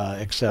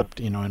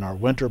except in our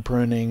winter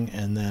pruning,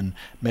 and then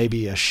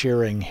maybe a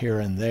shearing here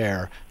and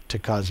there to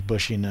cause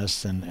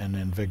bushiness and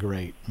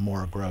invigorate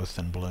more growth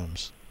and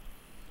blooms.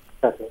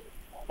 Okay.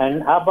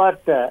 And how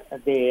about the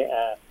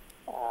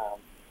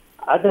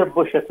other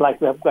bushes, like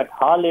we have got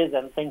hollies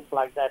and things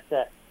like that?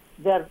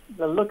 They're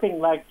looking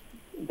like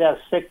they're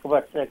sick,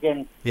 but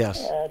again,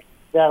 yes,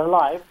 they're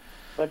alive,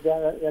 but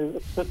they're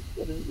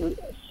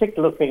sick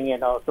looking,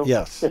 So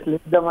yes. Just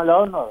leave them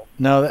alone, or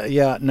no?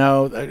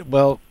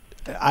 Well,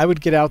 I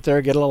would get out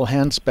there, get a little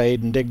hand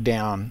spade, and dig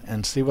down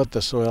and see what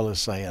the soil is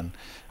saying.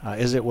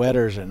 Is it wet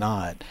or is it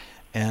not?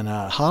 And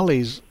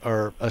hollies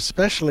are,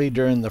 especially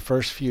during the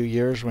first few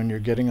years when you're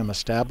getting them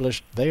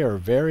established, they are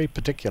very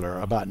particular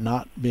about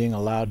not being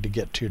allowed to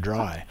get too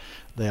dry.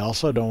 They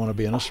also don't want to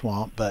be in a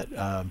swamp, but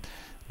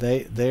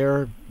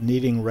they're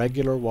needing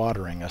regular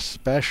watering,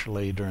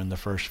 especially during the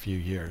first few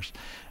years.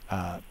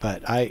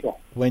 But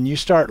when you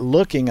start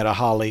looking at a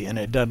holly and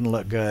it doesn't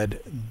look good,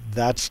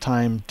 that's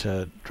time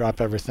to drop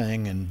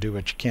everything and do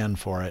what you can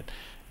for it,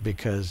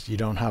 because you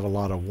don't have a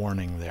lot of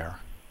warning there.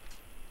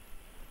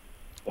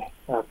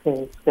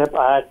 Okay, Skip.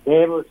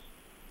 They were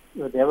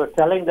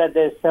telling that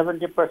there's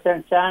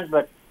 70% chance,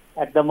 but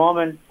at the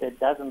moment it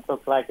doesn't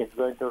look like it's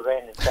going to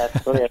rain. It's as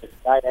clear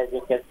as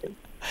you can see.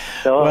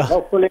 So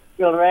hopefully it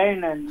will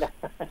rain, and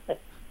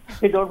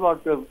we don't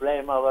want to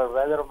blame our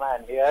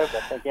weatherman here,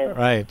 but again,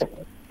 right.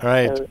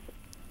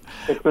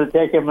 It will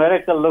take a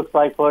miracle, looks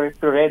like, for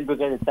it to rain,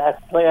 because it's as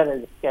clear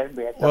as it can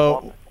be at the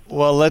moment.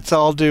 Well, let's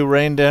all do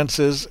rain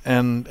dances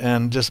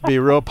and just be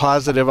real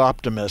positive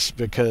optimists,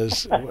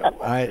 because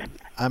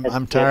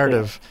I'm tired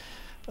of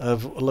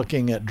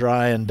looking at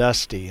dry and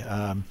dusty.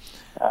 I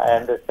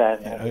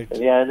understand.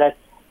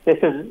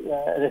 This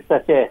is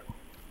such a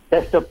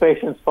test of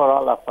patience for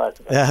all of us.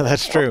 Yeah,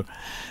 that's true.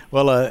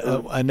 Well,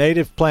 a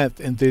native plant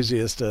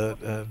enthusiast,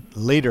 a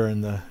leader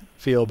in the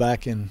field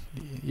back in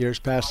years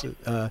past,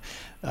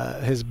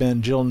 has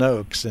been Jill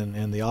Noakes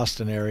in the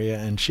Austin area,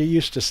 and she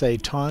used to say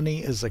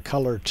tawny is a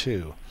color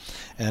too.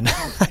 And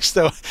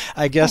so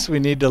I guess we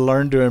need to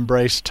learn to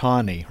embrace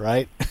tawny,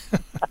 right?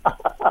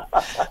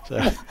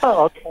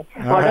 Okay.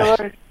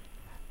 Whatever.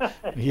 Right.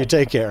 You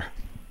take care.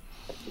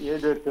 You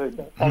do too.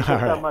 Thank you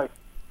so much.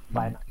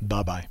 Bye now.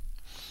 Bye-bye.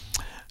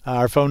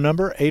 Our phone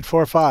number,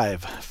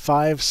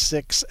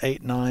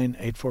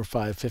 845-5689,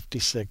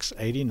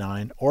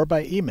 845-5689, or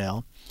by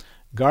email,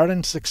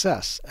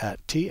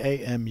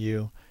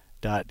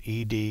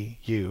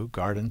 gardensuccess@tamu.edu,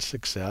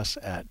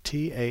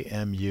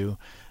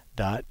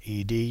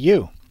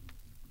 gardensuccess@tamu.edu.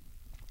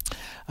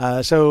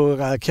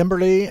 So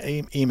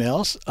Kimberly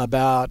emails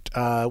about,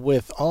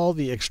 with all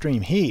the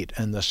extreme heat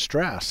and the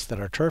stress that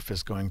our turf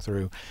is going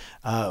through,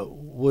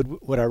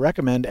 would I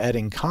recommend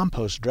adding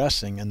compost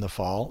dressing in the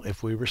fall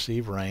if we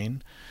receive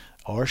rain,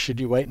 or should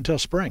you wait until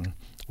spring?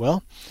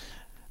 Well,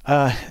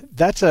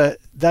 that's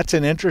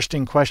an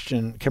interesting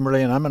question,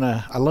 Kimberly, and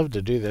I love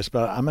to do this,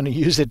 but I'm going to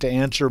use it to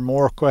answer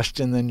more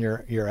question than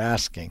you're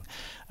asking,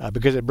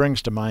 because it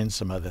brings to mind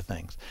some other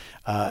things.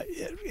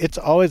 It's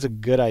always a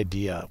good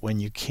idea, when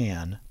you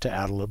can, to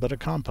add a little bit of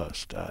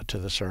compost to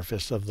the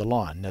surface of the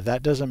lawn. Now,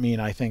 that doesn't mean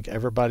I think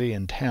everybody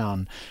in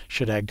town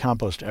should add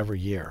compost every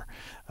year.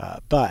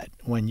 But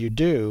when you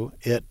do,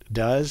 it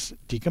does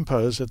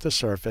decompose at the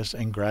surface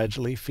and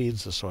gradually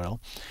feeds the soil.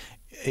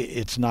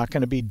 It's not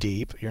going to be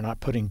deep. You're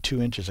not putting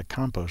 2 inches of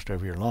compost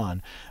over your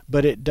lawn,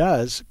 but it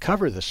does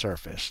cover the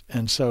surface.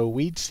 And so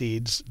weed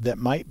seeds that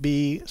might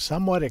be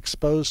somewhat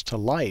exposed to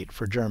light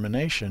for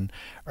germination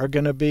are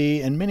going to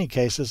be, in many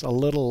cases, a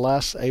little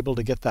less able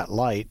to get that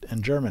light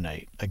and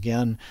germinate.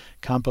 Again,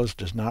 compost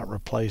does not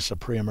replace a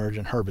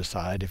pre-emergent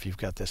herbicide if you've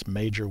got this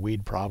major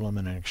weed problem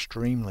in an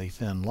extremely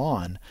thin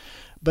lawn,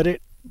 but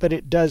it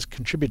does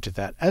contribute to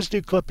that, as do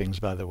clippings,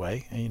 by the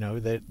way. You know,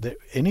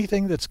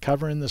 anything that's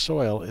covering the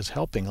soil is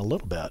helping a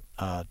little bit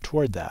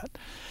toward that.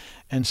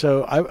 And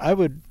so I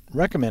would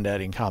recommend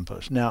adding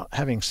compost. Now,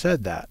 having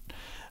said that,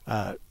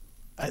 I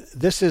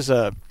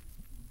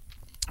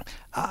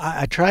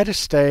try to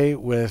stay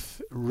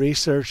with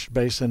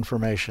research-based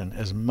information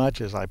as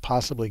much as I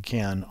possibly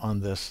can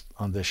on this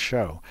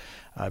show,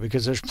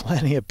 because there's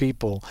plenty of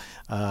people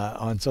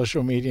on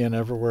social media and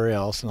everywhere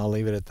else, and I'll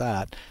leave it at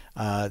that,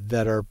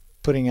 that are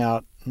putting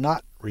out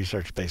not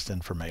research-based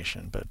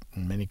information, but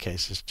in many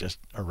cases just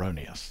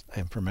erroneous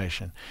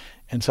information.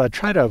 And so I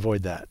try to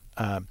avoid that.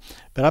 But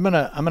I'm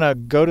gonna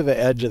go to the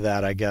edge of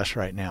that, I guess,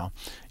 right now.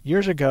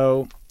 Years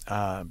ago,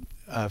 a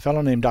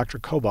fellow named Dr.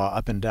 Koba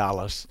up in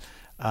Dallas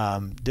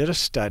did a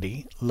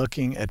study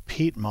looking at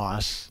peat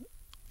moss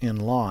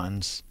in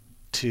lawns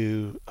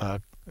to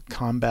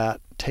combat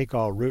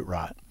take-all root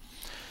rot.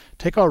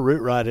 Take-all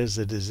root rot is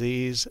a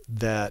disease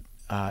that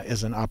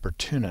is an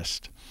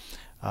opportunist.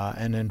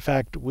 And in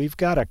fact, we've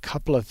got a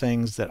couple of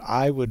things that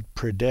I would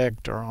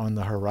predict are on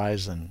the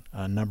horizon.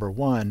 Number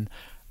one,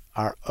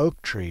 our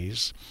oak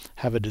trees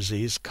have a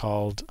disease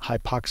called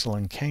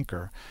hypoxylon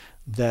canker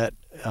that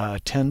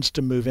tends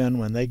to move in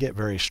when they get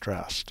very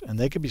stressed. And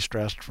they can be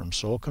stressed from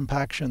soil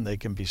compaction. They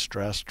can be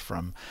stressed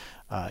from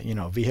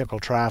vehicle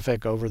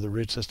traffic over the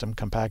root system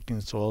compacting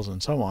the soils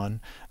and so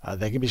on.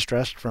 They can be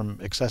stressed from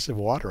excessive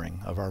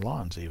watering of our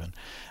lawns even.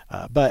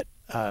 But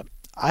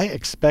I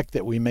expect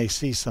that we may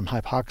see some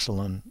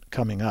hypoxylon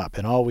coming up,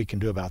 and all we can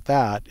do about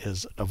that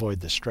is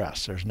avoid the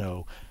stress. There's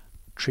no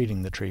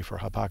treating the tree for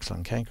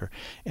hypoxylon canker.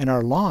 In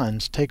our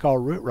lawns, take-all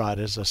root rot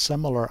is a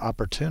similar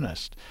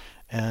opportunist.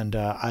 And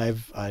I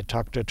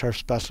talked to a turf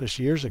specialist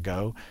years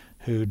ago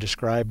who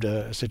described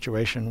a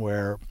situation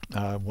where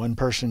one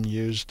person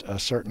used a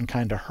certain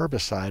kind of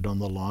herbicide on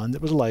the lawn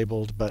that was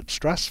labeled but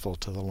stressful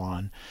to the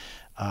lawn,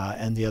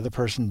 and the other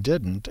person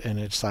didn't, and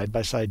it's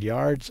side-by-side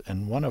yards,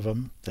 and one of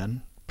them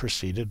then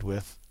proceeded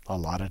with a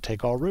lot of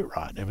take-all root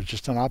rot. It was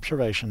just an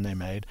observation they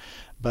made,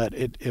 but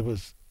it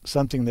was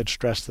something that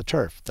stressed the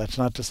turf. That's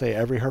not to say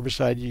every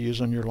herbicide you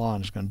use on your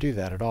lawn is going to do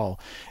that at all.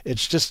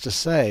 It's just to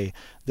say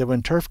that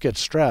when turf gets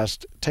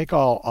stressed,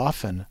 take-all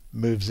often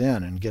moves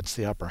in and gets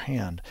the upper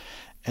hand.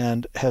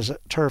 And has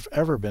turf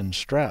ever been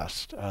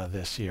stressed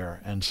this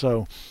year? And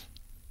so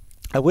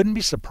I wouldn't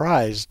be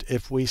surprised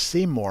if we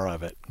see more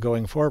of it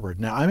going forward.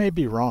 Now, I may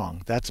be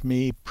wrong. That's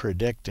me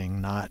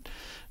predicting, not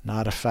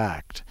a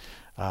fact.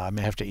 I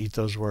may have to eat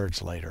those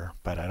words later,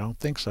 but I don't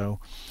think so.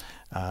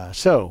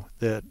 So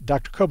the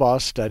Dr.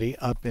 Cobaugh's study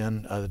up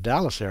in the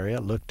Dallas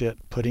area looked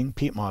at putting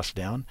peat moss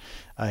down.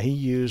 He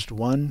used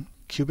one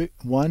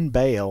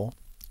bale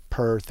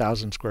per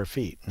 1,000 square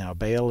feet. Now,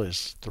 bale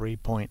is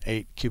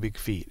 3.8 cubic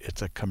feet.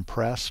 It's a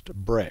compressed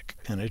brick,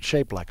 and it's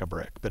shaped like a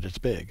brick, but it's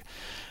big.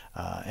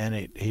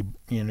 And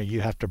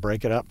you have to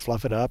break it up,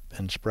 fluff it up,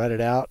 and spread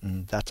it out,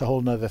 and that's a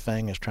whole nother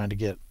thing, is trying to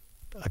get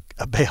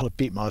a bale of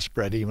peat moss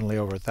spread evenly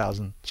over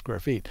 1,000 square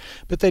feet.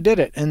 But they did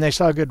it, and they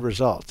saw good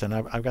results, and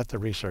I've got the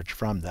research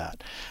from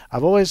that.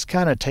 I've always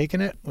kind of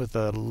taken it with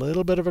a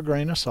little bit of a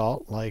grain of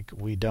salt, like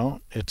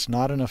it's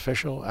not an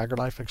official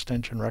AgriLife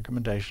Extension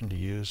recommendation to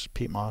use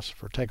peat moss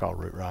for take-all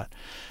root rot.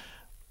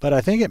 But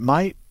I think it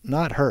might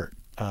not hurt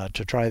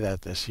to try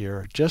that this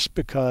year, just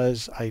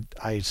because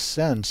I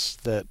sense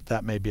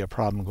that may be a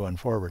problem going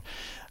forward.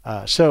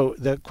 So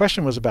the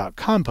question was about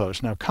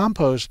compost. Now,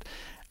 compost,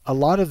 a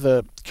lot of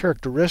the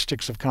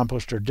characteristics of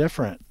compost are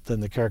different than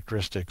the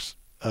characteristics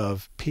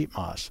of peat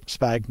moss,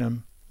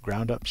 sphagnum,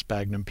 ground up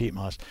sphagnum, peat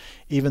moss,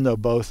 even though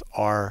both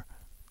are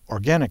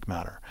organic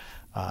matter.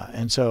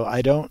 And so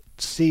I don't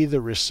see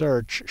the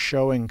research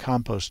showing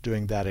compost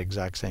doing that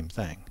exact same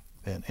thing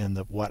in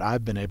what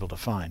I've been able to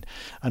find.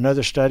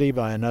 Another study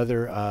by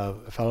another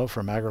fellow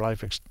from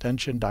AgriLife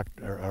Extension,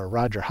 Dr.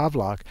 Roger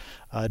Havelock,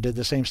 did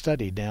the same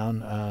study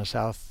down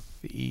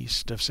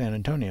southeast of San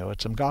Antonio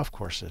at some golf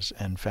courses,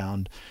 and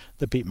found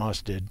the peat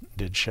moss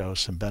did show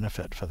some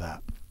benefit for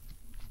that.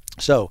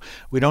 So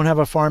we don't have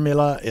a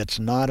formula. It's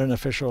not an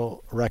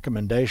official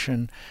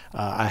recommendation.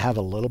 I have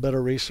a little bit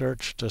of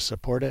research to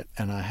support it,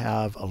 and I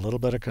have a little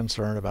bit of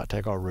concern about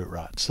take-all root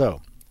rot.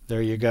 So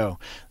there you go.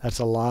 That's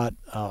a lot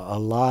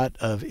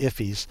of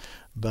iffies.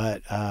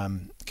 But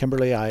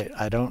Kimberly,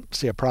 I don't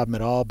see a problem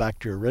at all. Back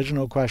to your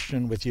original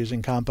question with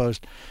using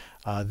compost.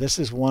 This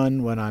is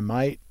one when I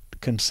might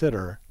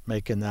consider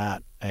making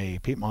that a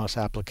peat moss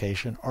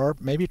application, or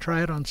maybe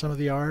try it on some of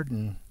the yard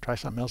and try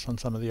something else on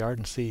some of the yard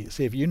and see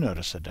if you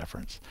notice a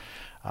difference.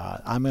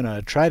 I'm going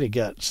to try to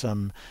get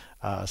some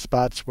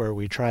spots where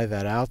we try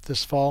that out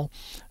this fall,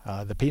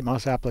 the peat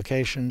moss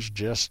applications,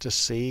 just to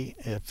see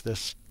if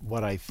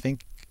what I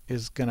think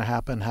is going to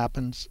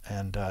happens,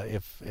 and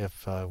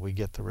if we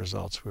get the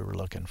results we were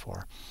looking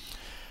for.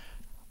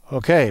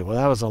 Okay, well,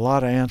 that was a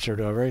lot of answer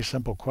to a very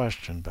simple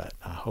question, but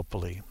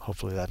hopefully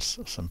that's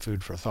some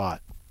food for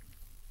thought.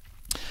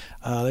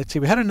 Let's see,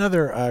 we had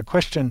another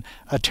question.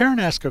 Taryn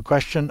asked a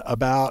question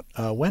about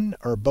when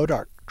are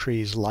bodark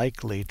trees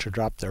likely to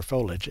drop their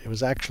foliage. It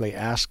was actually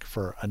asked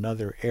for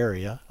another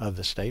area of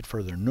the state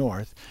further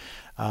north,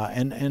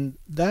 and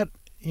that,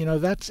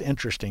 that's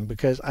interesting,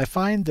 because I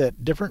find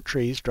that different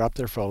trees drop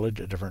their foliage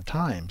at different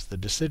times. The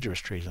deciduous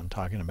trees I'm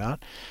talking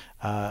about.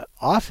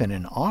 Often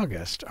in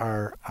August,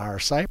 our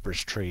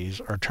cypress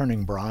trees are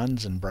turning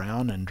bronze and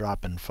brown and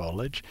dropping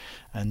foliage,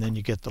 and then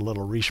you get the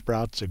little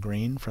resprouts of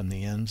green from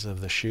the ends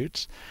of the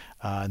shoots.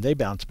 They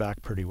bounce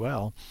back pretty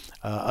well.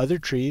 Other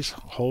trees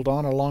hold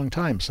on a long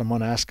time.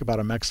 Someone asked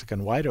about a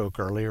Mexican white oak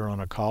earlier on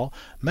a call.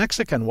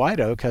 Mexican white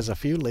oak has a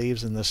few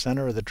leaves in the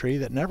center of the tree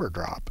that never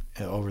drop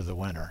over the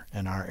winter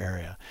in our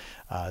area.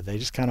 They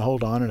just kind of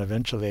hold on, and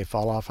eventually they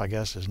fall off, I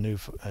guess, as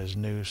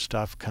new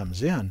stuff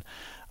comes in.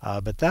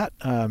 But that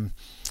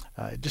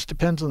it just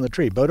depends on the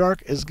tree.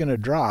 Bodark is going to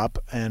drop,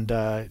 and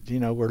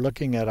we're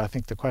looking at, I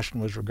think the question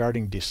was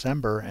regarding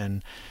December,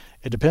 and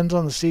it depends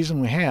on the season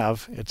we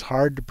have. It's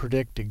hard to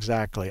predict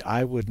exactly.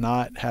 I would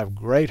not have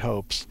great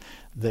hopes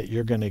that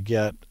you're going to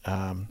get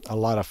a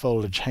lot of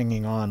foliage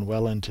hanging on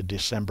well into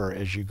December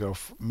as you go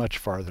much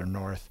farther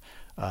north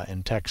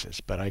in Texas.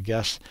 But I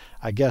guess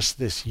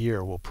this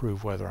year will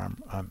prove whether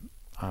I'm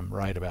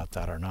right about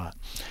that or not.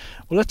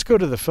 Well, let's go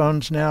to the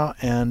phones now,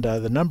 and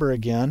the number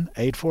again,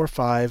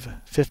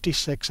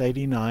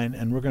 845-5689,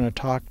 and we're going to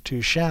talk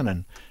to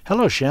Shannon.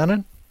 Hello,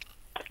 Shannon.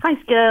 Hi,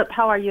 Skip.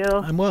 How are you?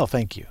 I'm well,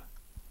 thank you.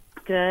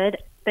 Good.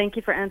 Thank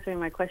you for answering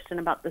my question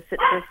about the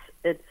citrus.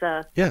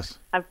 It's yes.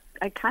 I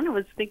kind of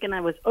was thinking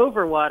I was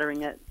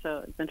overwatering it,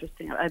 so it's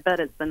interesting. I bet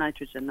it's the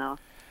nitrogen, though.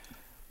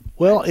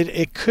 Well,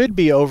 it could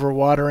be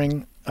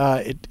overwatering.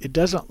 It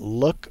doesn't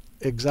look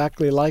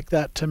exactly like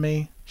that to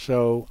me,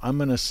 so I'm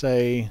going to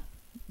say,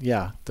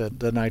 yeah,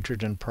 the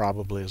nitrogen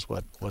probably is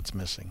what's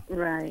missing.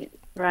 Right.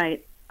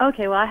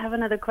 Okay, well, I have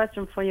another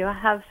question for you. I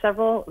have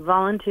several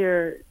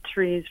volunteer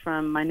trees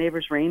from my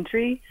neighbor's rain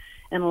tree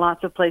in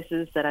lots of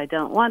places that I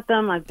don't want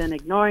them. I've been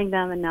ignoring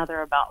them, and now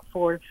they're about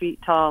 4 feet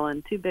tall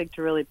and too big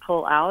to really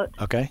pull out.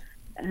 Okay.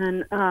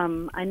 And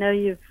I know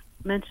you've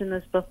mentioned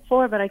this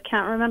before, but I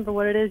can't remember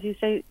what it is. You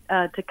say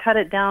to cut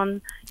it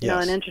down,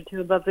 Yes. an inch or two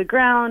above the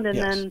ground, and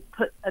Yes. then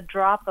put a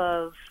drop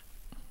of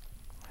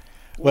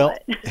Well,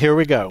 here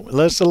we go.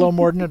 That's a little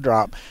more than a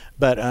drop.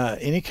 But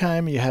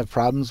anytime you have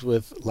problems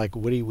with like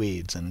woody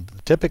weeds, and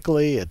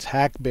typically it's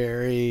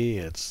hackberry,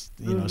 it's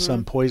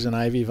some poison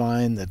ivy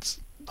vine that's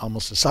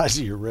almost the size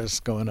of your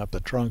wrist going up the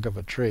trunk of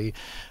a tree.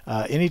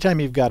 Anytime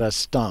you've got a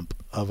stump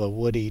of a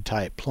woody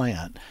type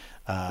plant,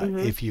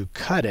 if you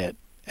cut it,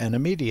 and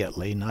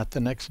immediately, not the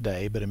next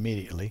day, but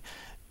immediately,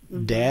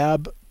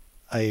 dab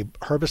a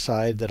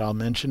herbicide that I'll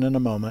mention in a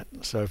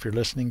moment. So if you're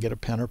listening, get a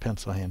pen or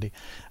pencil handy.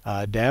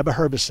 Dab a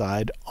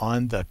herbicide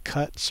on the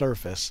cut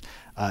surface.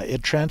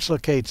 It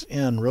translocates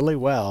in really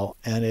well,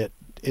 and it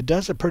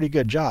does a pretty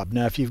good job.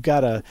 Now, if you've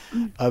got a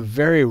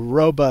very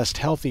robust,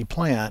 healthy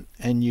plant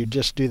and you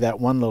just do that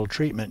one little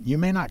treatment, you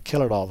may not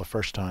kill it all the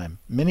first time.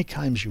 Many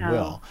times you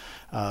will,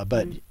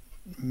 but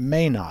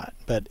may not.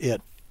 But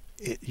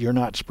you're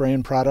not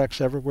spraying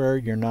products everywhere.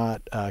 You're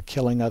not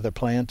killing other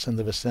plants in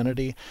the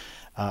vicinity.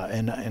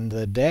 And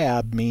the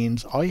dab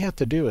means all you have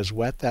to do is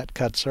wet that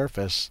cut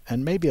surface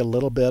and maybe a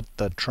little bit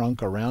the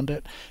trunk around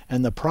it.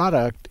 And the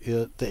product,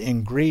 the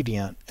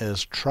ingredient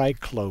is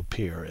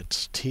triclopyr.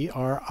 It's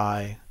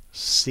triclopyr.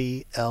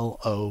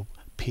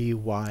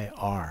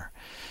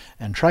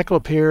 And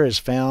triclopyr is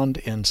found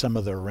in some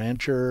of the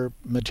rancher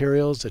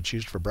materials that's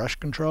used for brush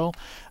control.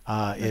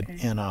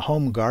 In a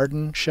home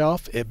garden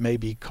shelf, it may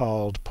be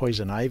called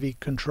poison ivy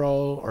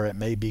control, or it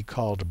may be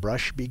called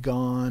brush be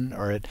gone,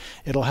 or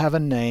it'll have a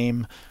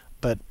name,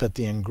 but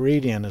the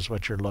ingredient is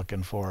what you're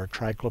looking for,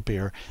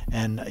 triclopyr,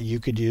 and you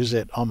could use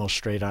it almost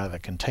straight out of the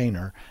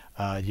container.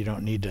 You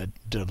don't need to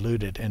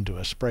dilute it into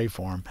a spray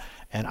form.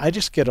 And I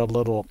just get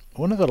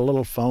one of the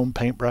little foam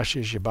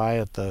paintbrushes you buy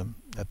at the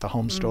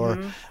home store,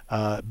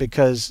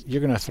 because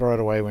you're going to throw it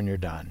away when you're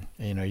done.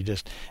 You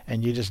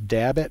just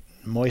dab it,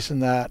 moisten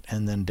that,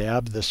 and then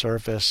dab the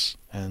surface,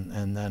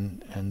 and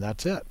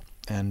that's it.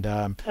 And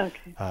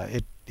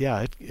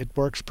it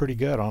works pretty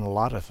good on a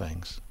lot of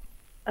things.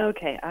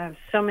 Okay, I have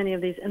so many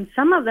of these, and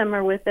some of them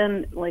are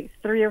within like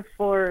 3 or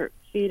 4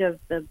 feet of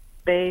the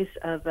base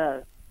of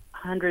a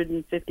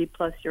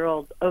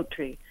 150-plus-year-old oak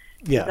tree.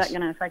 Yes. Is that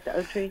going to affect the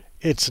oak tree?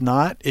 It's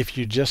not if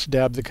you just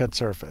dab the cut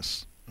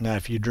surface. Now,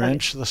 if you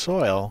drench the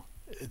soil,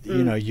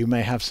 you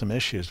may have some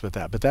issues with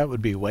that, but that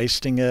would be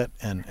wasting it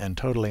and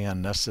totally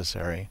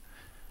unnecessary.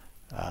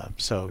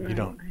 So you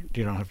don't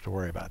have to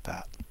worry about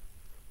that.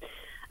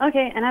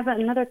 Okay, and I have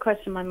another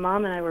question. My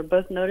mom and I were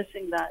both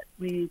noticing that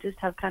we just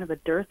have kind of a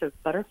dearth of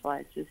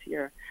butterflies this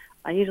year.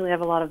 I usually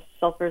have a lot of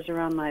sulfurs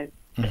around my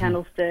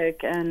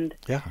candlestick, and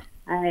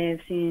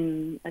I've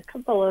seen a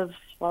couple of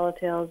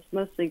swallowtails,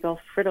 mostly Gulf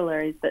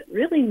fritillaries, but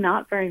really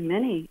not very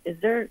many. Is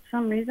there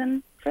some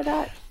reason for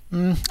that?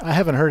 I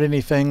haven't heard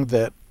anything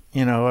that,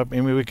 I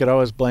mean, we could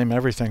always blame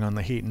everything on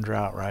the heat and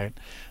drought, right?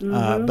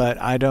 But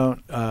I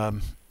don't,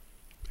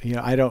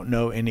 I don't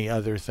know any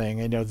other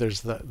thing.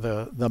 There's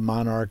the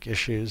monarch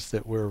issues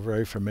that we're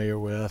very familiar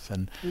with,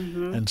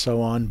 and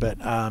so on.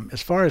 But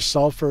as far as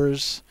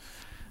sulfurs,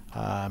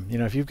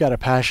 if you've got a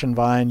passion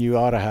vine, you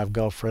ought to have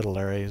Gulf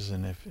fritillaries,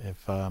 and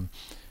if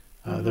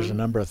there's a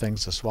number of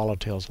things the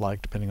swallowtails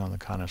like, depending on the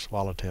kind of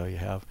swallowtail you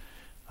have.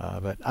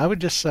 But I would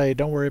just say,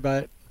 don't worry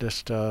about it.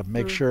 Just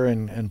make sure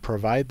and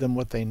provide them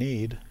what they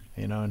need,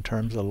 in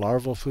terms of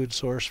larval food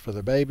source for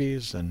the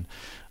babies and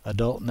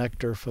adult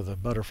nectar for the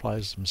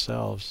butterflies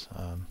themselves.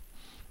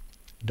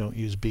 Don't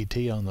use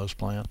BT on those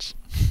plants.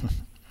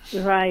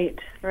 Right.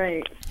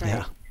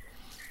 Yeah.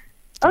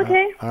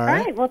 Okay. All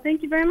right. Well,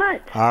 thank you very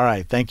much. All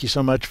right. Thank you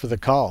so much for the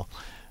call.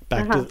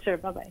 Sure.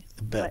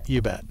 Bye-bye.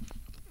 You bet.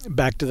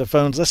 Back to the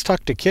phones. Let's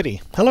talk to Kitty.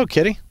 Hello,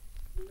 Kitty.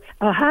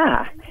 Oh,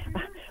 hi.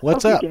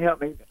 What's Hope up? You can help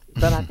me,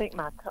 but I think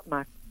my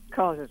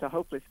cause is a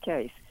hopeless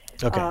case.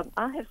 Okay.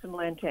 I have some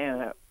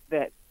lantana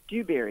that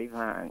dewberry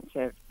vines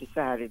have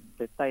decided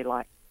that they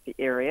like the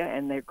area,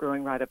 and they're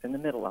growing right up in the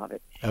middle of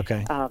it.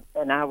 Okay.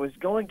 And I was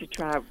going to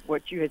try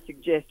what you had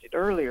suggested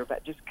earlier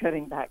about just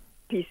cutting back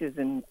pieces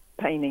and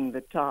painting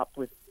the top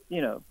with,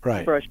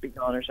 brush be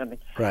gone or something.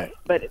 Right.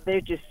 But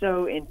they're just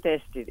so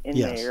infested in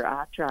Yes. there.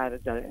 I tried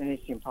it, and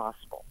it's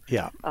impossible.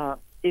 Yeah.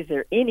 Is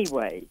there any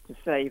way to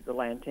save the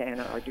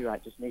lantana, or do I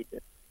just need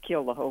to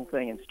kill the whole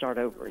thing and start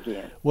over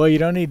again? Well, you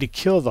don't need to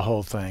kill the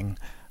whole thing,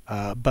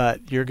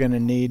 but you're going to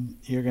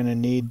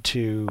need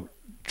to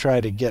try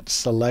to get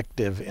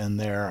selective in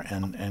there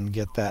and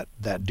get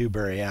that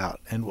dewberry out.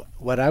 And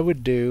what I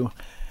would do,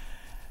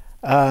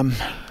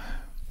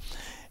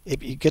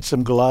 if you get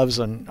some gloves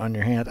on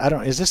your hand,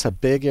 is this a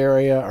big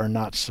area or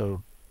not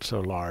so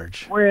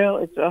large? Well,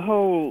 it's a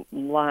whole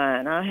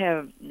line. I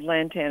have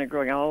lantana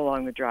growing all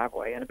along the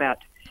driveway, and about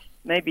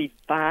maybe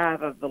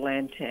 5 of the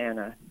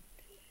lantana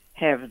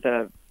have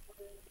the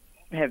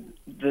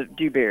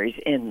dewberries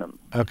in them.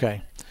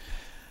 Okay.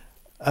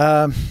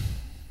 I'm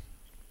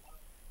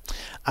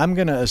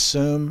going to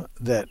assume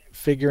that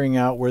figuring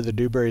out where the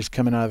dewberry's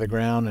coming out of the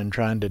ground and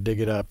trying to dig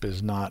it up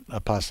is not a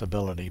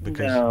possibility,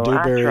 because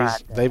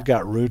dewberries, they've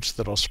got roots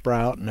that'll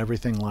sprout and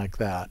everything like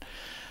that.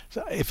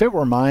 So if it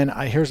were mine,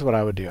 here's what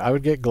I would do. I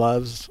would get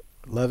gloves,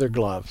 leather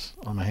gloves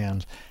on my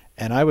hands,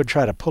 and I would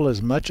try to pull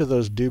as much of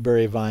those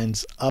dewberry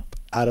vines up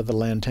out of the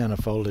lantana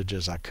foliage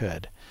as I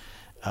could.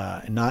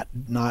 Not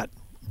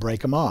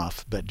break them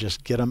off, but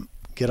just get them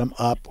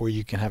up where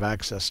you can have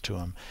access to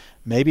them.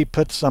 Maybe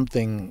put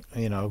something,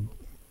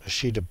 a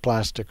sheet of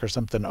plastic or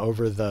something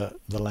over the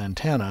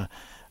lantana.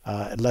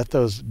 Let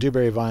those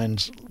dewberry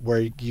vines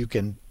where you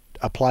can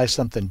apply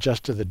something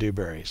just to the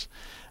dewberries.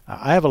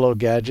 I have a little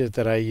gadget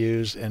that I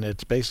use, and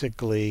it's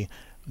basically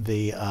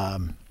the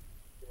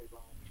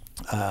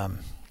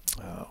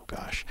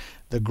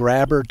the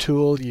grabber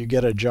tool you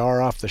get a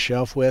jar off the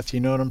shelf with. You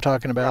know what I'm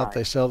talking about? Right.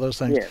 They sell those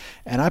things. Yes.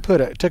 And I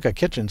took a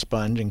kitchen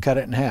sponge and cut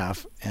it in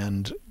half,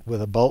 and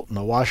with a bolt and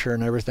a washer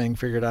and everything,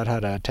 figured out how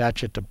to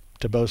attach it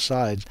to both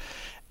sides.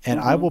 And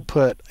I will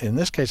put, in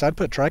this case, I'd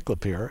put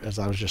triclopyr, as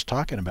I was just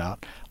talking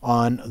about,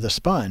 on the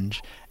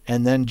sponge,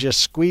 and then just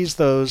squeeze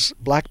those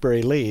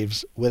blackberry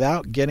leaves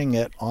without getting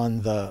it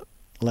on the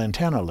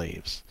lantana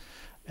leaves.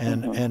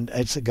 And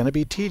it's going to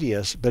be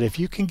tedious, but if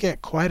you can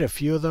get quite a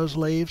few of those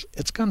leaves,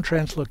 it's going to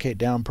translocate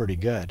down pretty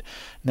good.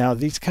 Now,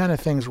 these kind of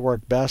things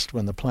work best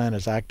when the plant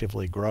is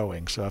actively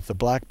growing. So if the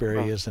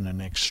blackberry is in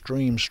an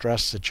extreme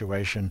stress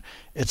situation,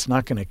 it's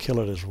not going to kill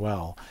it as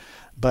well.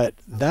 But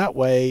that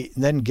way,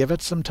 then give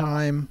it some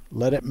time,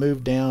 let it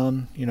move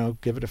down,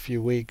 give it a few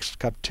weeks,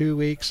 2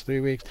 weeks, 3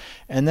 weeks,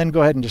 and then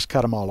go ahead and just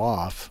cut them all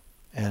off.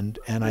 And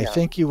I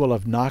think you will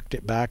have knocked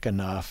it back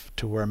enough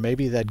to where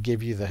maybe that'd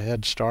give you the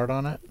head start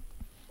on it.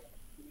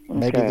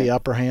 Maybe the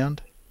upper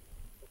hand.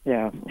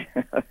 Yeah.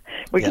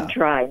 We can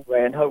try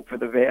anyway and hope for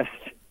the best.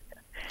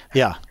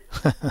 Yeah.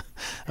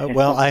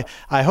 Well,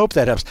 I hope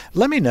that helps.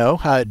 Let me know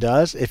how it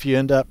does if you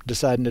end up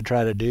deciding to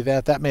try to do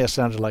that. That may have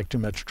sounded like too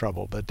much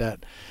trouble, but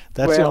that's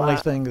the only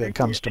thing that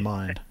comes to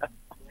mind.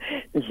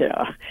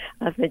 Yeah,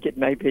 I think it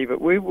may be,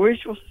 but we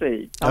shall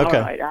see. Okay.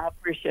 All right, I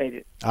appreciate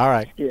it. All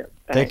right. Yeah,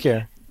 take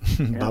care.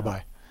 Bye-bye.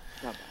 Bye-bye.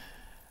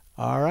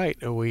 All right,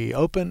 are we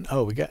open?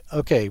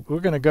 Okay, we're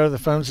going to go to the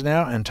phones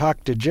now and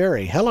talk to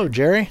Jerry. Hello,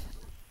 Jerry.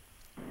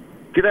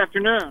 Good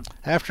afternoon.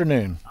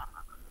 Afternoon.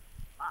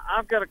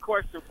 I've got a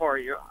question for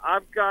you.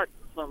 I've got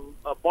some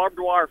barbed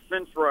wire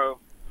fence row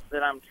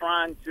that I'm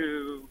trying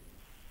to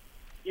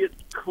get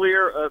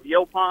clear of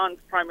yopons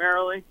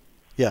primarily.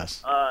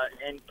 Yes.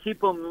 And keep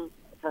them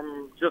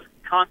from just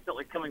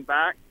constantly coming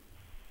back.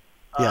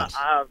 Yes.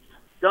 I've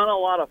done a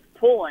lot of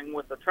pulling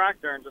with the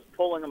tractor and just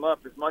pulling them up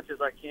as much as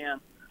I can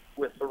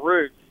with the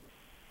roots,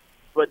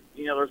 but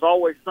there's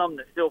always some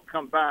that still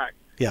come back.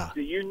 Yeah.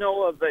 Do you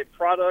know of a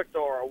product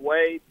or a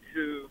way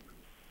to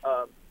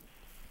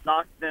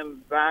knock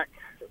them back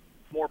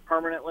more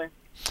permanently?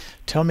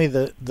 Tell me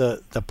the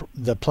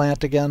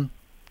plant again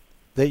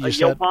that you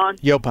said.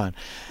 Yopon.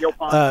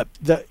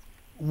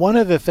 One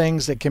of the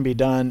things that can be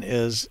done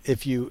is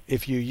if you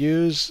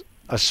use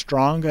a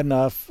strong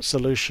enough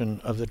solution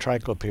of the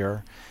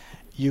triclopyr,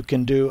 you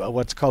can do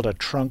what's called a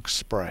trunk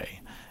spray.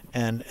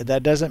 And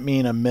that doesn't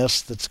mean a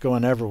mist that's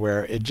going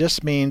everywhere. It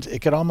just means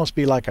it could almost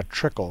be like a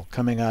trickle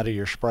coming out of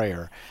your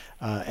sprayer.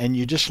 And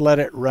you just let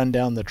it run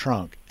down the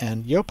trunk.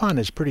 And yopon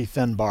is pretty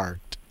thin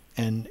barked,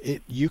 and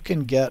you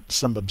can get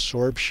some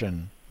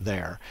absorption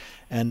there.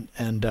 And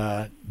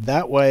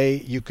that way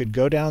you could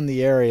go down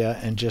the area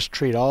and just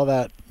treat all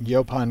that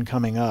yopon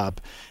coming up.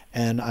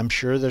 And I'm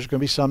sure there's going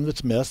to be some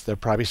that's missed. There are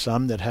probably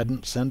some that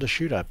hadn't sent a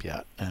shoot up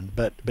yet.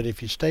 But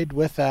if you stayed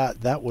with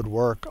that would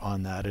work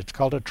on that. It's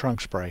called a trunk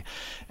spray.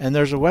 And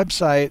there's a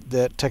website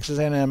that Texas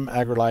A&M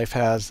AgriLife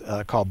has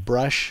called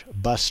Brush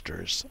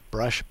Busters.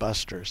 Brush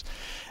Busters.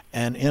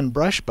 And in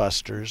Brush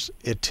Busters,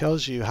 it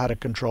tells you how to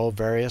control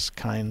various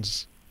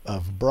kinds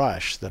of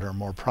brush that are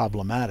more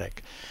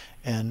problematic.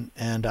 And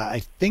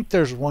I think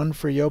there's one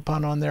for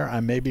yopon on there. I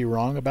may be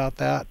wrong about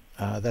that.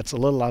 That's a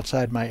little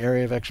outside my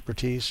area of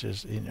expertise,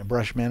 is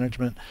brush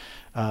management.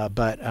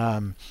 But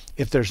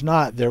if there's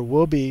not, there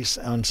will be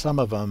on some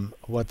of them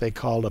what they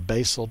call a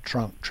basal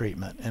trunk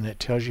treatment, and it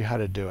tells you how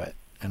to do it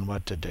and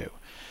what to do.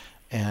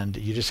 And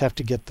you just have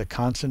to get the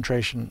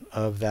concentration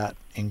of that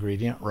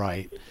ingredient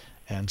right.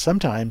 And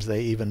sometimes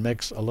they even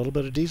mix a little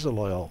bit of diesel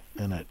oil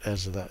in it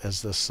as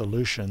the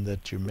solution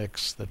that you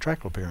mix the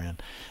triclopyr in,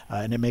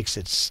 and it makes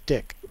it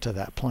stick to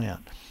that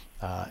plant.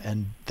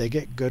 And they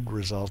get good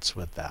results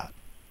with that.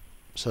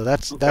 So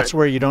that's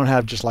where you don't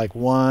have just like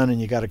one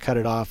and you got to cut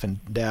it off and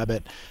dab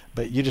it,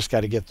 but you just got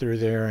to get through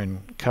there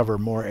and cover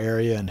more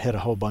area and hit a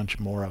whole bunch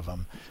more of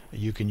them.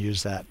 You can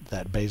use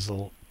that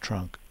basal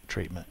trunk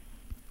treatment.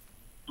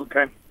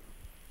 Okay.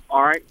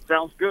 All right.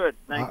 Sounds good.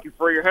 Thank you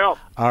for your help.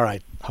 All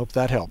right. Hope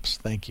that helps.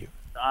 Thank you.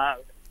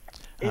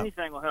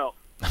 Anything will help.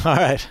 All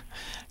right.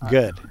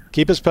 Good.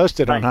 Keep us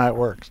posted on how it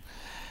works.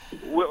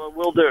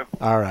 We'll do.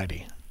 All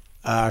righty.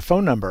 Our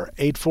phone number,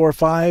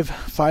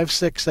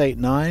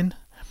 845-5689.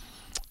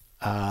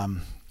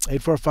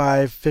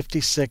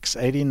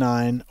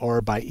 845-5689,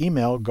 or by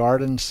email,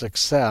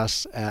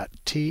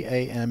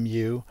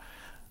 gardensuccess@tamu.edu.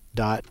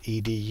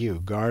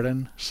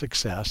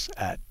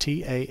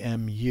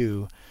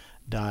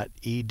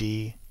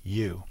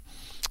 gardensuccess@tamu.edu.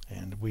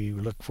 And we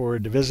look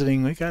forward to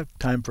visiting. We got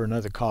time for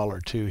another call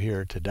or two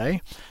here today.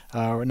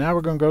 Now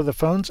we're going to go to the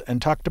phones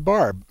and talk to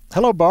Barb.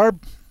 Hello,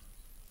 Barb.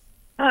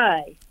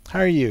 Hi. How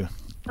are you?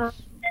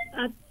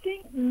 I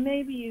think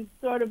maybe you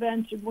sort of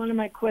answered one of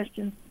my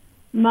questions.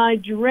 My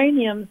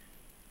geraniums,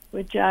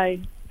 which I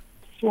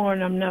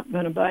sworn I'm not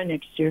going to buy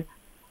next year,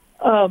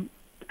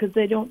 because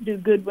they don't do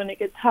good when it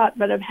gets hot,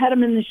 but I've had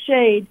them in the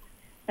shade,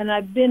 and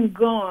I've been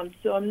gone,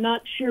 so I'm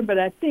not sure, but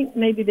I think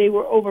maybe they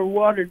were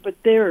overwatered, but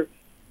they're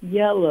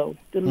yellow.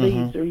 The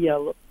leaves are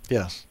yellow.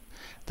 Yes.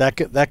 That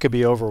could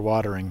be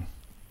overwatering.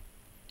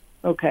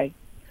 Okay.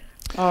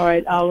 All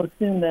right, I'll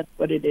assume that's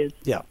what it is.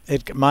 Yeah.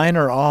 Mine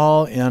are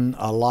all in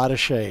a lot of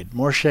shade.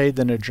 More shade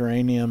than a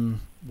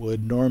geranium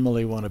would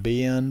normally want to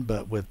be in,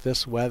 but with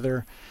this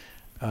weather,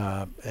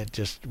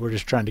 we're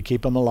just trying to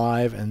keep them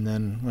alive, and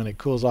then when it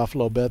cools off a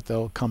little bit,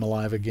 they'll come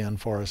alive again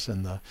for us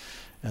in the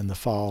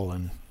fall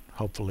and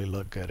hopefully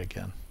look good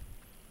again.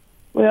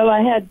 Well,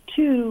 I had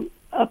two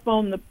up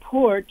on the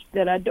porch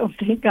that I don't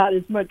think got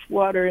as much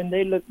water, and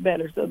they look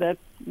better, so that's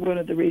one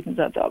of the reasons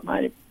I thought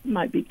might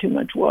be too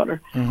much water.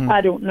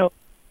 I don't know,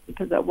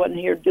 because I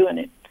wasn't here doing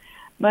it.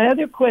 My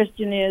other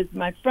question is,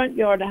 my front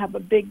yard, I have a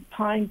big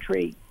pine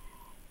tree,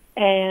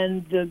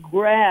 and the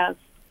grass,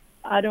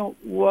 I don't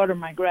water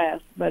my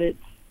grass, but it's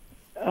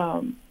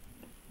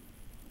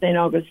St.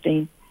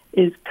 Augustine,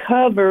 is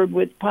covered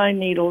with pine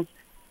needles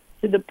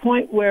to the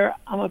point where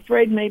I'm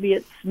afraid maybe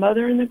it's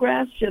smothering the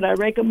grass. Should I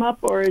rake them up,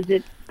 or is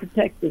it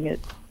protecting it?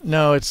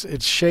 No,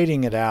 it's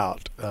shading it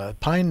out.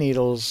 Pine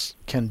needles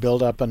can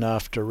build up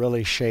enough to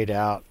really shade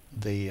out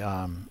the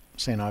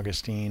St.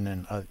 Augustine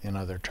and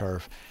other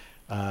turf.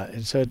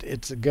 And so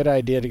it's a good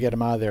idea to get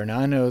them out of there. Now,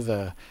 I know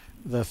the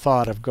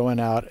thought of going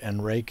out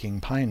and raking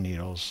pine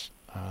needles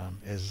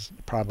is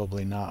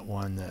probably not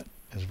one that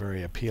is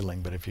very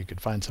appealing, but if you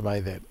could find somebody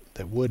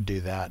that would do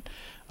that,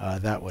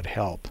 that would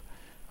help.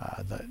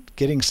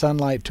 Getting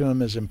sunlight to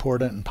them is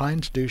important, and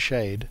pines do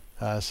shade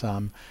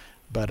some,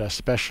 but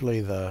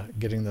especially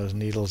getting those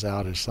needles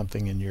out is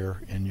something in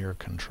your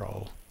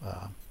control.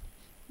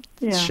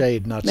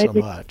 Shade, not so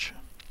much.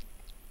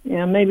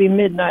 Yeah, maybe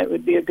midnight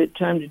would be a good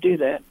time to do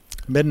that.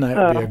 Midnight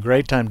would be a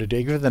great time to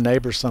do. Give the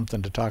neighbors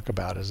something to talk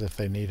about, as if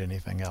they need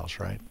anything else,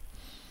 right?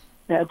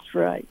 That's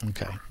right.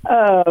 Okay.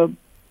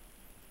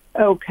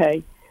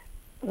 Okay.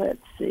 Let's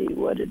see.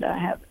 What did I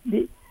have?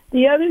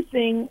 The other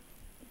thing,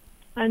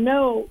 I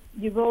know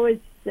you've always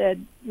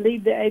said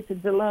leave the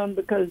aphids alone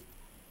because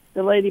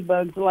the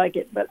ladybugs like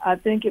it, but I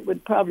think it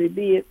would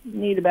probably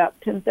need about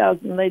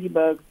 10,000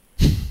 ladybugs.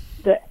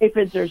 The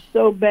aphids are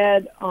so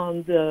bad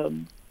on the,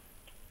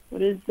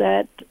 what is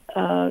that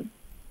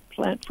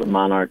plant for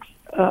monarchs?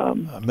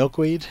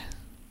 Milkweed?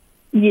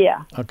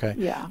 Yeah. Okay.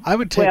 Yeah. I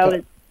would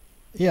take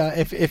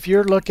if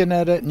you're looking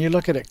at it and you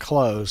look at it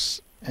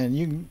close, and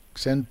you can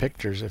send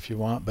pictures if you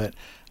want, but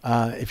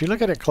if you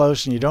look at it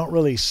close and you don't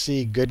really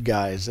see good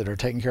guys that are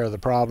taking care of the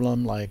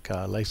problem, like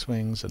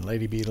lacewings and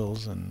lady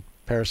beetles and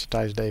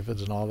parasitized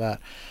aphids and all that,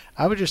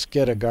 I would just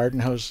get a garden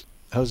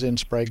hose-in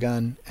spray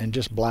gun and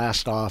just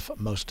blast off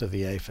most of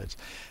the aphids.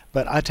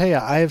 But I tell you,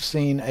 I have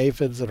seen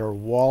aphids that are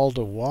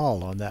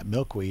wall-to-wall on that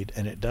milkweed,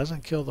 and it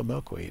doesn't kill the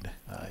milkweed.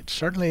 It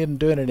certainly isn't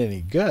doing it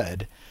any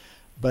good,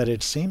 but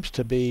it seems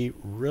to be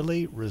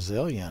really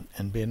resilient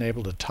and being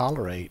able to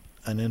tolerate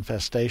an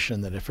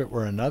infestation that if it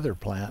were another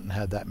plant and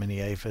had that many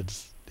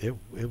aphids, it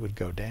would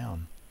go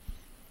down.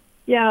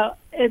 Yeah,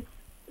 it's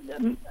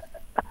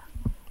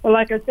well,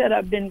 like I said,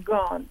 I've been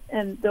gone,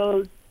 and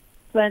those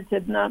plants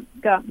have not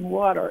gotten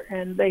water,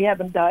 and they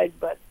haven't died,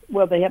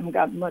 they haven't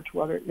gotten much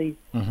water at least.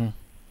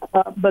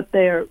 But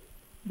they're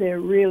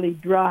really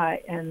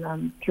dry, and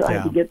I'm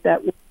trying to get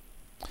that water.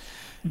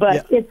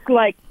 But it's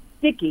like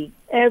sticky.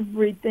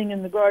 Everything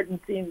in the garden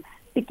seems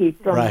sticky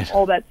from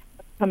all that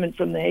stuff coming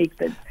from the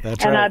aphids.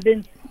 That's and right. I've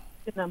been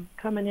seeing them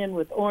coming in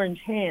with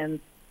orange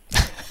hands.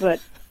 But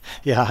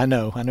yeah, I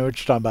know what you're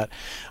talking about.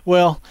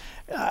 Well,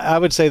 I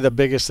would say the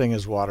biggest thing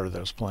is water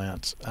those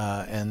plants.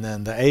 And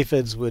then the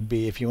aphids would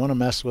be, if you want to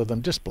mess with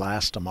them, just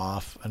blast them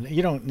off. And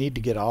you don't need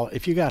to get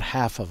if you got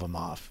half of them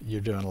off,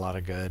 you're doing a lot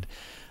of good.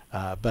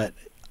 But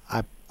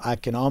I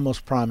can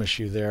almost promise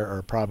you there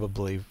are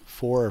probably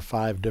 4 or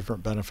 5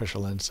 different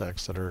beneficial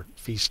insects that are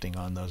feasting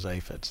on those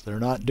aphids. They're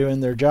not doing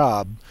their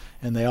job,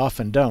 and they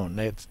often don't.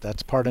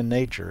 That's part of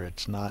nature.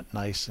 It's not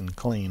nice and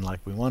clean like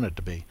we want it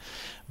to be.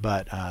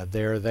 But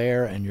they're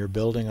there, and you're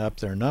building up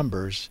their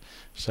numbers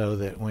so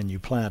that when you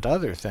plant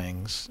other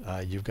things,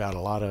 you've got a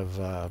lot of,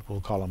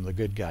 we'll call them the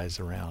good guys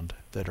around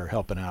that are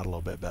helping out a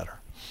little bit better.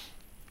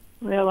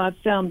 Well, I've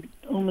found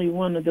only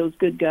one of those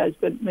good guys,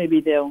 but maybe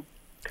they'll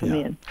come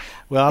in.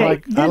 Well,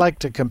 I like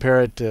to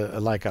compare it to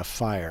like a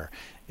fire.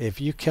 If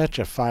you catch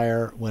a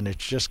fire when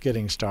it's just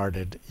getting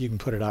started, you can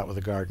put it out with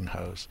a garden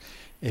hose.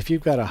 if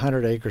you've got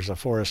 100 acres of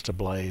forest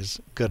ablaze,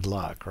 good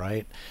luck,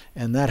 right?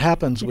 And that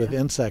happens with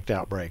insect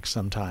outbreaks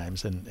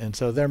sometimes. And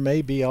so there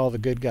may be all the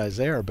good guys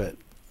there, but,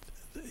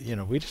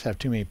 we just have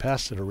too many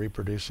pests that are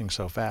reproducing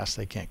so fast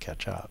they can't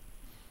catch up.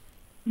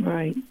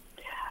 Right.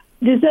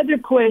 This other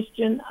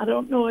question, I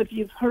don't know if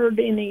you've heard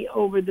any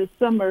over the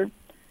summer,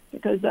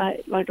 because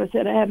like I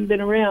said, I haven't been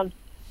around,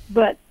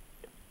 but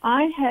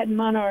I had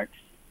monarchs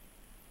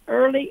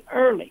early,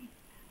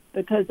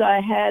 because I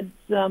had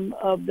some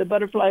of the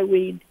butterfly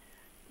weed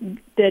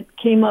that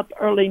came up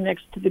early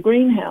next to the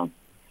greenhouse.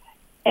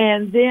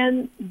 And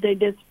then they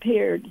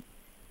disappeared.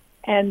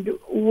 And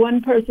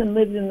one person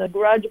lived in the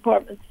garage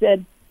apartment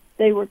said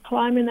they were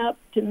climbing up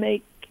to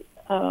make,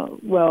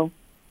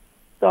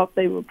 thought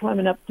they were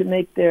climbing up to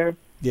make their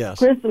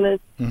chrysalis,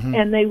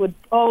 and they would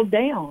fall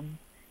down.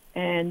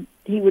 And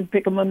he would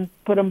pick them and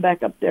put them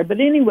back up there. But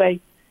anyway,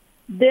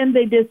 then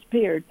they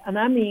disappeared. And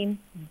I mean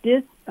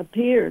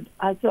disappeared.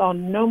 I saw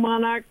no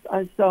monarchs.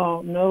 I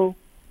saw no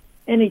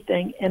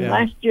anything. And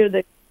last year,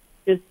 they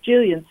just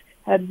jillions.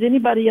 Has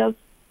anybody else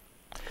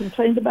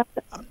complained about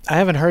that? I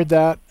haven't heard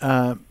that,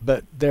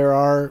 but there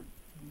are,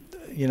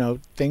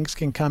 things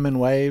can come in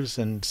waves,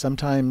 and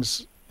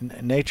sometimes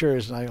nature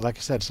is, like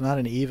I said, it's not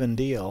an even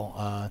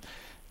deal.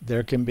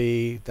 There can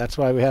be, that's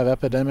why we have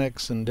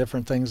epidemics and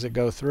different things that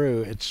go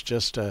through. It's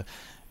just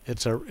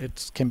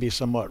it can be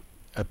somewhat,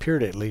 appear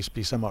to at least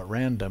be somewhat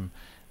random.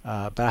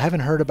 But I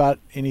haven't heard about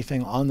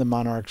anything on the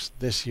monarchs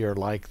this year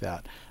like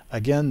that.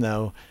 Again,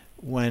 though,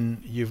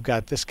 when you've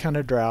got this kind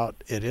of drought,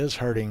 it is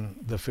hurting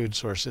the food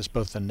sources,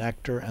 both the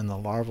nectar and the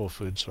larval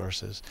food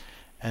sources.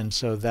 And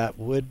so that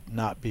would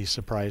not be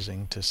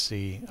surprising to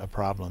see a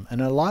problem.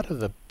 And a lot of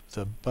the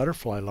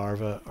butterfly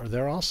larvae,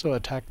 they're also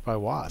attacked by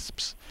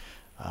wasps.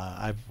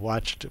 I've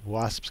watched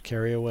wasps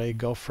carry away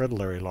Gulf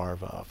fritillary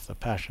larvae off the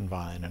passion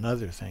vine and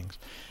other things.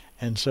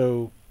 And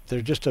so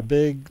there's just a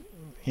big,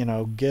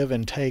 give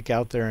and take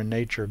out there in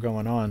nature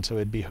going on. So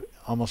it'd be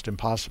almost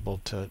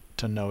impossible to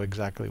know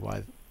exactly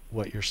what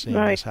you're seeing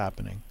is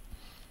happening.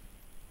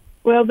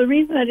 Well, the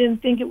reason I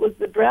didn't think it was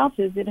the drought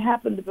is it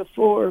happened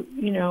before,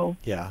 we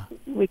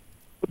were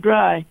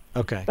dry.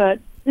 Okay. But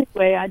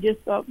anyway, I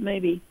just thought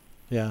maybe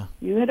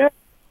you had heard.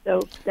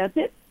 So that's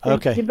it.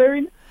 Thank you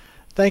very much.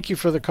 Thank you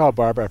for the call,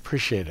 Barbara. I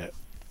appreciate it.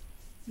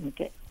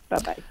 Okay.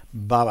 Bye-bye.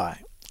 Bye-bye.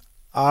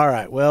 All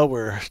right. Well,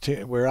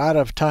 we're out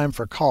of time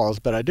for calls,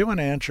 but I do want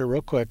to answer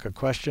real quick a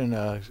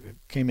question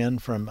came in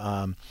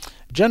from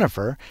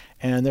Jennifer,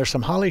 and there's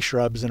some holly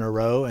shrubs in a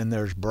row, and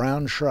there's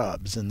brown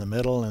shrubs in the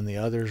middle, and the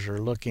others are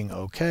looking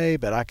okay,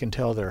 but I can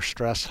tell they're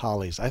stress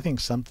hollies. I think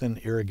something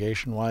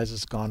irrigation-wise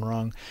has gone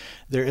wrong.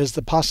 There is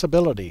the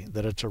possibility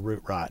that it's a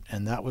root rot,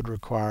 and that would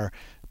require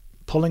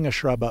pulling a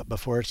shrub up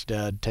before it's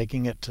dead,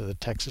 taking it to the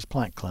Texas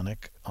Plant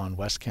Clinic on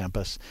West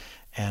Campus,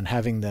 and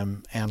having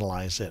them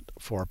analyze it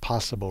for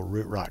possible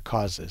root rot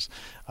causes.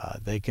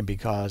 They can be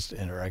caused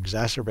and are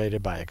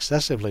exacerbated by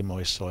excessively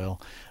moist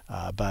soil,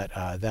 but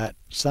that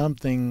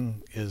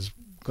something is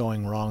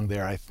going wrong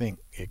there. I think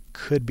it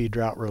could be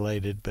drought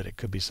related, but it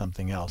could be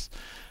something else.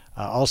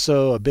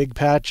 Also, a big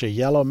patch of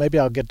yellow, maybe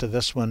I'll get to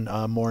this one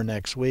more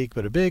next week,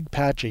 but a big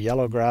patch of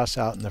yellow grass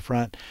out in the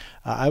front.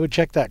 I would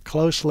check that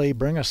closely.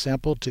 Bring a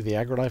sample to the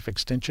AgriLife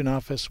Extension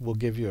office. We'll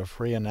give you a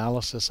free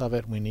analysis of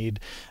it. We need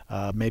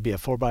maybe a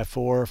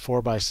 4x4,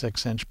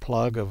 4x6 inch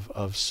plug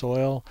of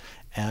soil,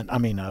 and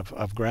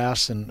of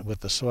grass and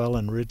with the soil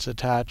and roots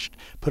attached.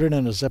 Put it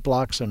in a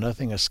Ziploc so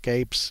nothing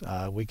escapes.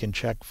 We can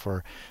check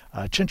for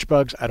chinch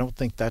bugs. I don't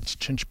think that's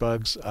chinch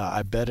bugs.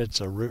 I bet it's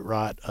a root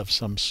rot of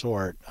some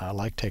sort,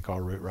 like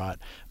take-all root rot,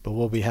 but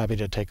we'll be happy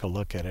to take a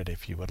look at it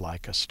if you would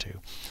like us to.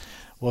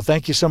 Well,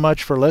 thank you so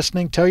much for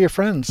listening. Tell your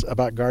friends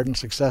about Garden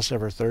Success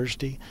every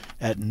Thursday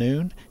at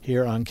noon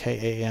here on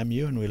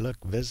KAMU, and we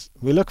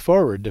look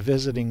forward to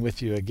visiting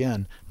with you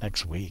again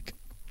next week.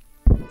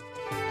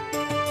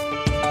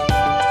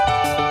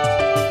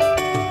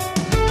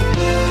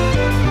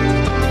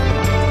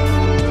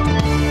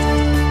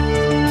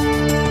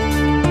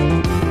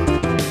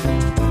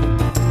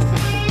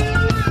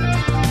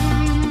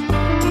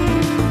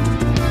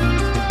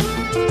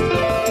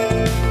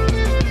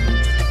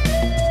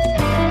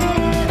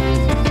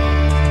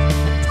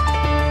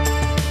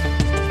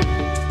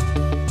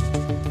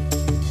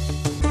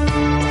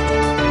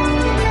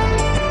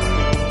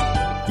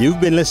 You've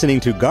been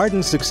listening to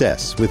Garden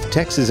Success with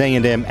Texas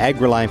A&M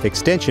AgriLife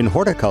Extension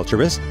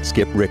horticulturist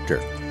Skip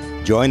Richter.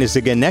 Join us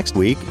again next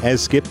week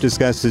as Skip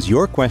discusses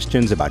your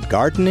questions about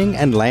gardening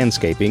and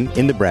landscaping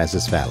in the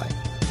Brazos Valley.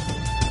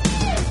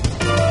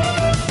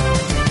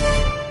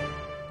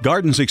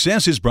 Garden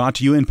Success is brought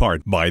to you in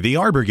part by the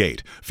Arbor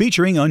Gate,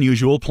 featuring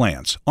unusual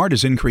plants,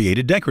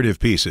 artisan-created decorative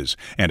pieces,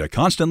 and a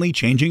constantly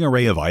changing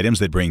array of items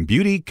that bring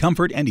beauty,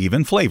 comfort, and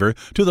even flavor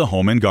to the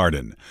home and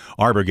garden.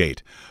 Arbor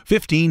Gate,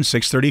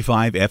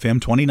 15635 FM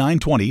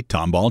 2920,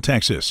 Tomball,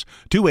 Texas,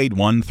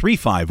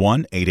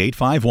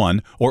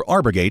 281-351-8851, or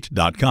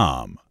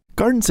arborgate.com.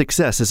 Garden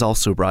Success is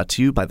also brought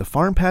to you by the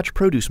Farm Patch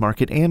Produce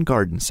Market and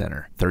Garden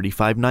Center,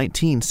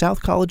 3519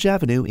 South College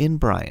Avenue in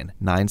Bryan,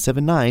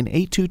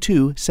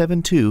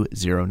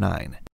 979-822-7209.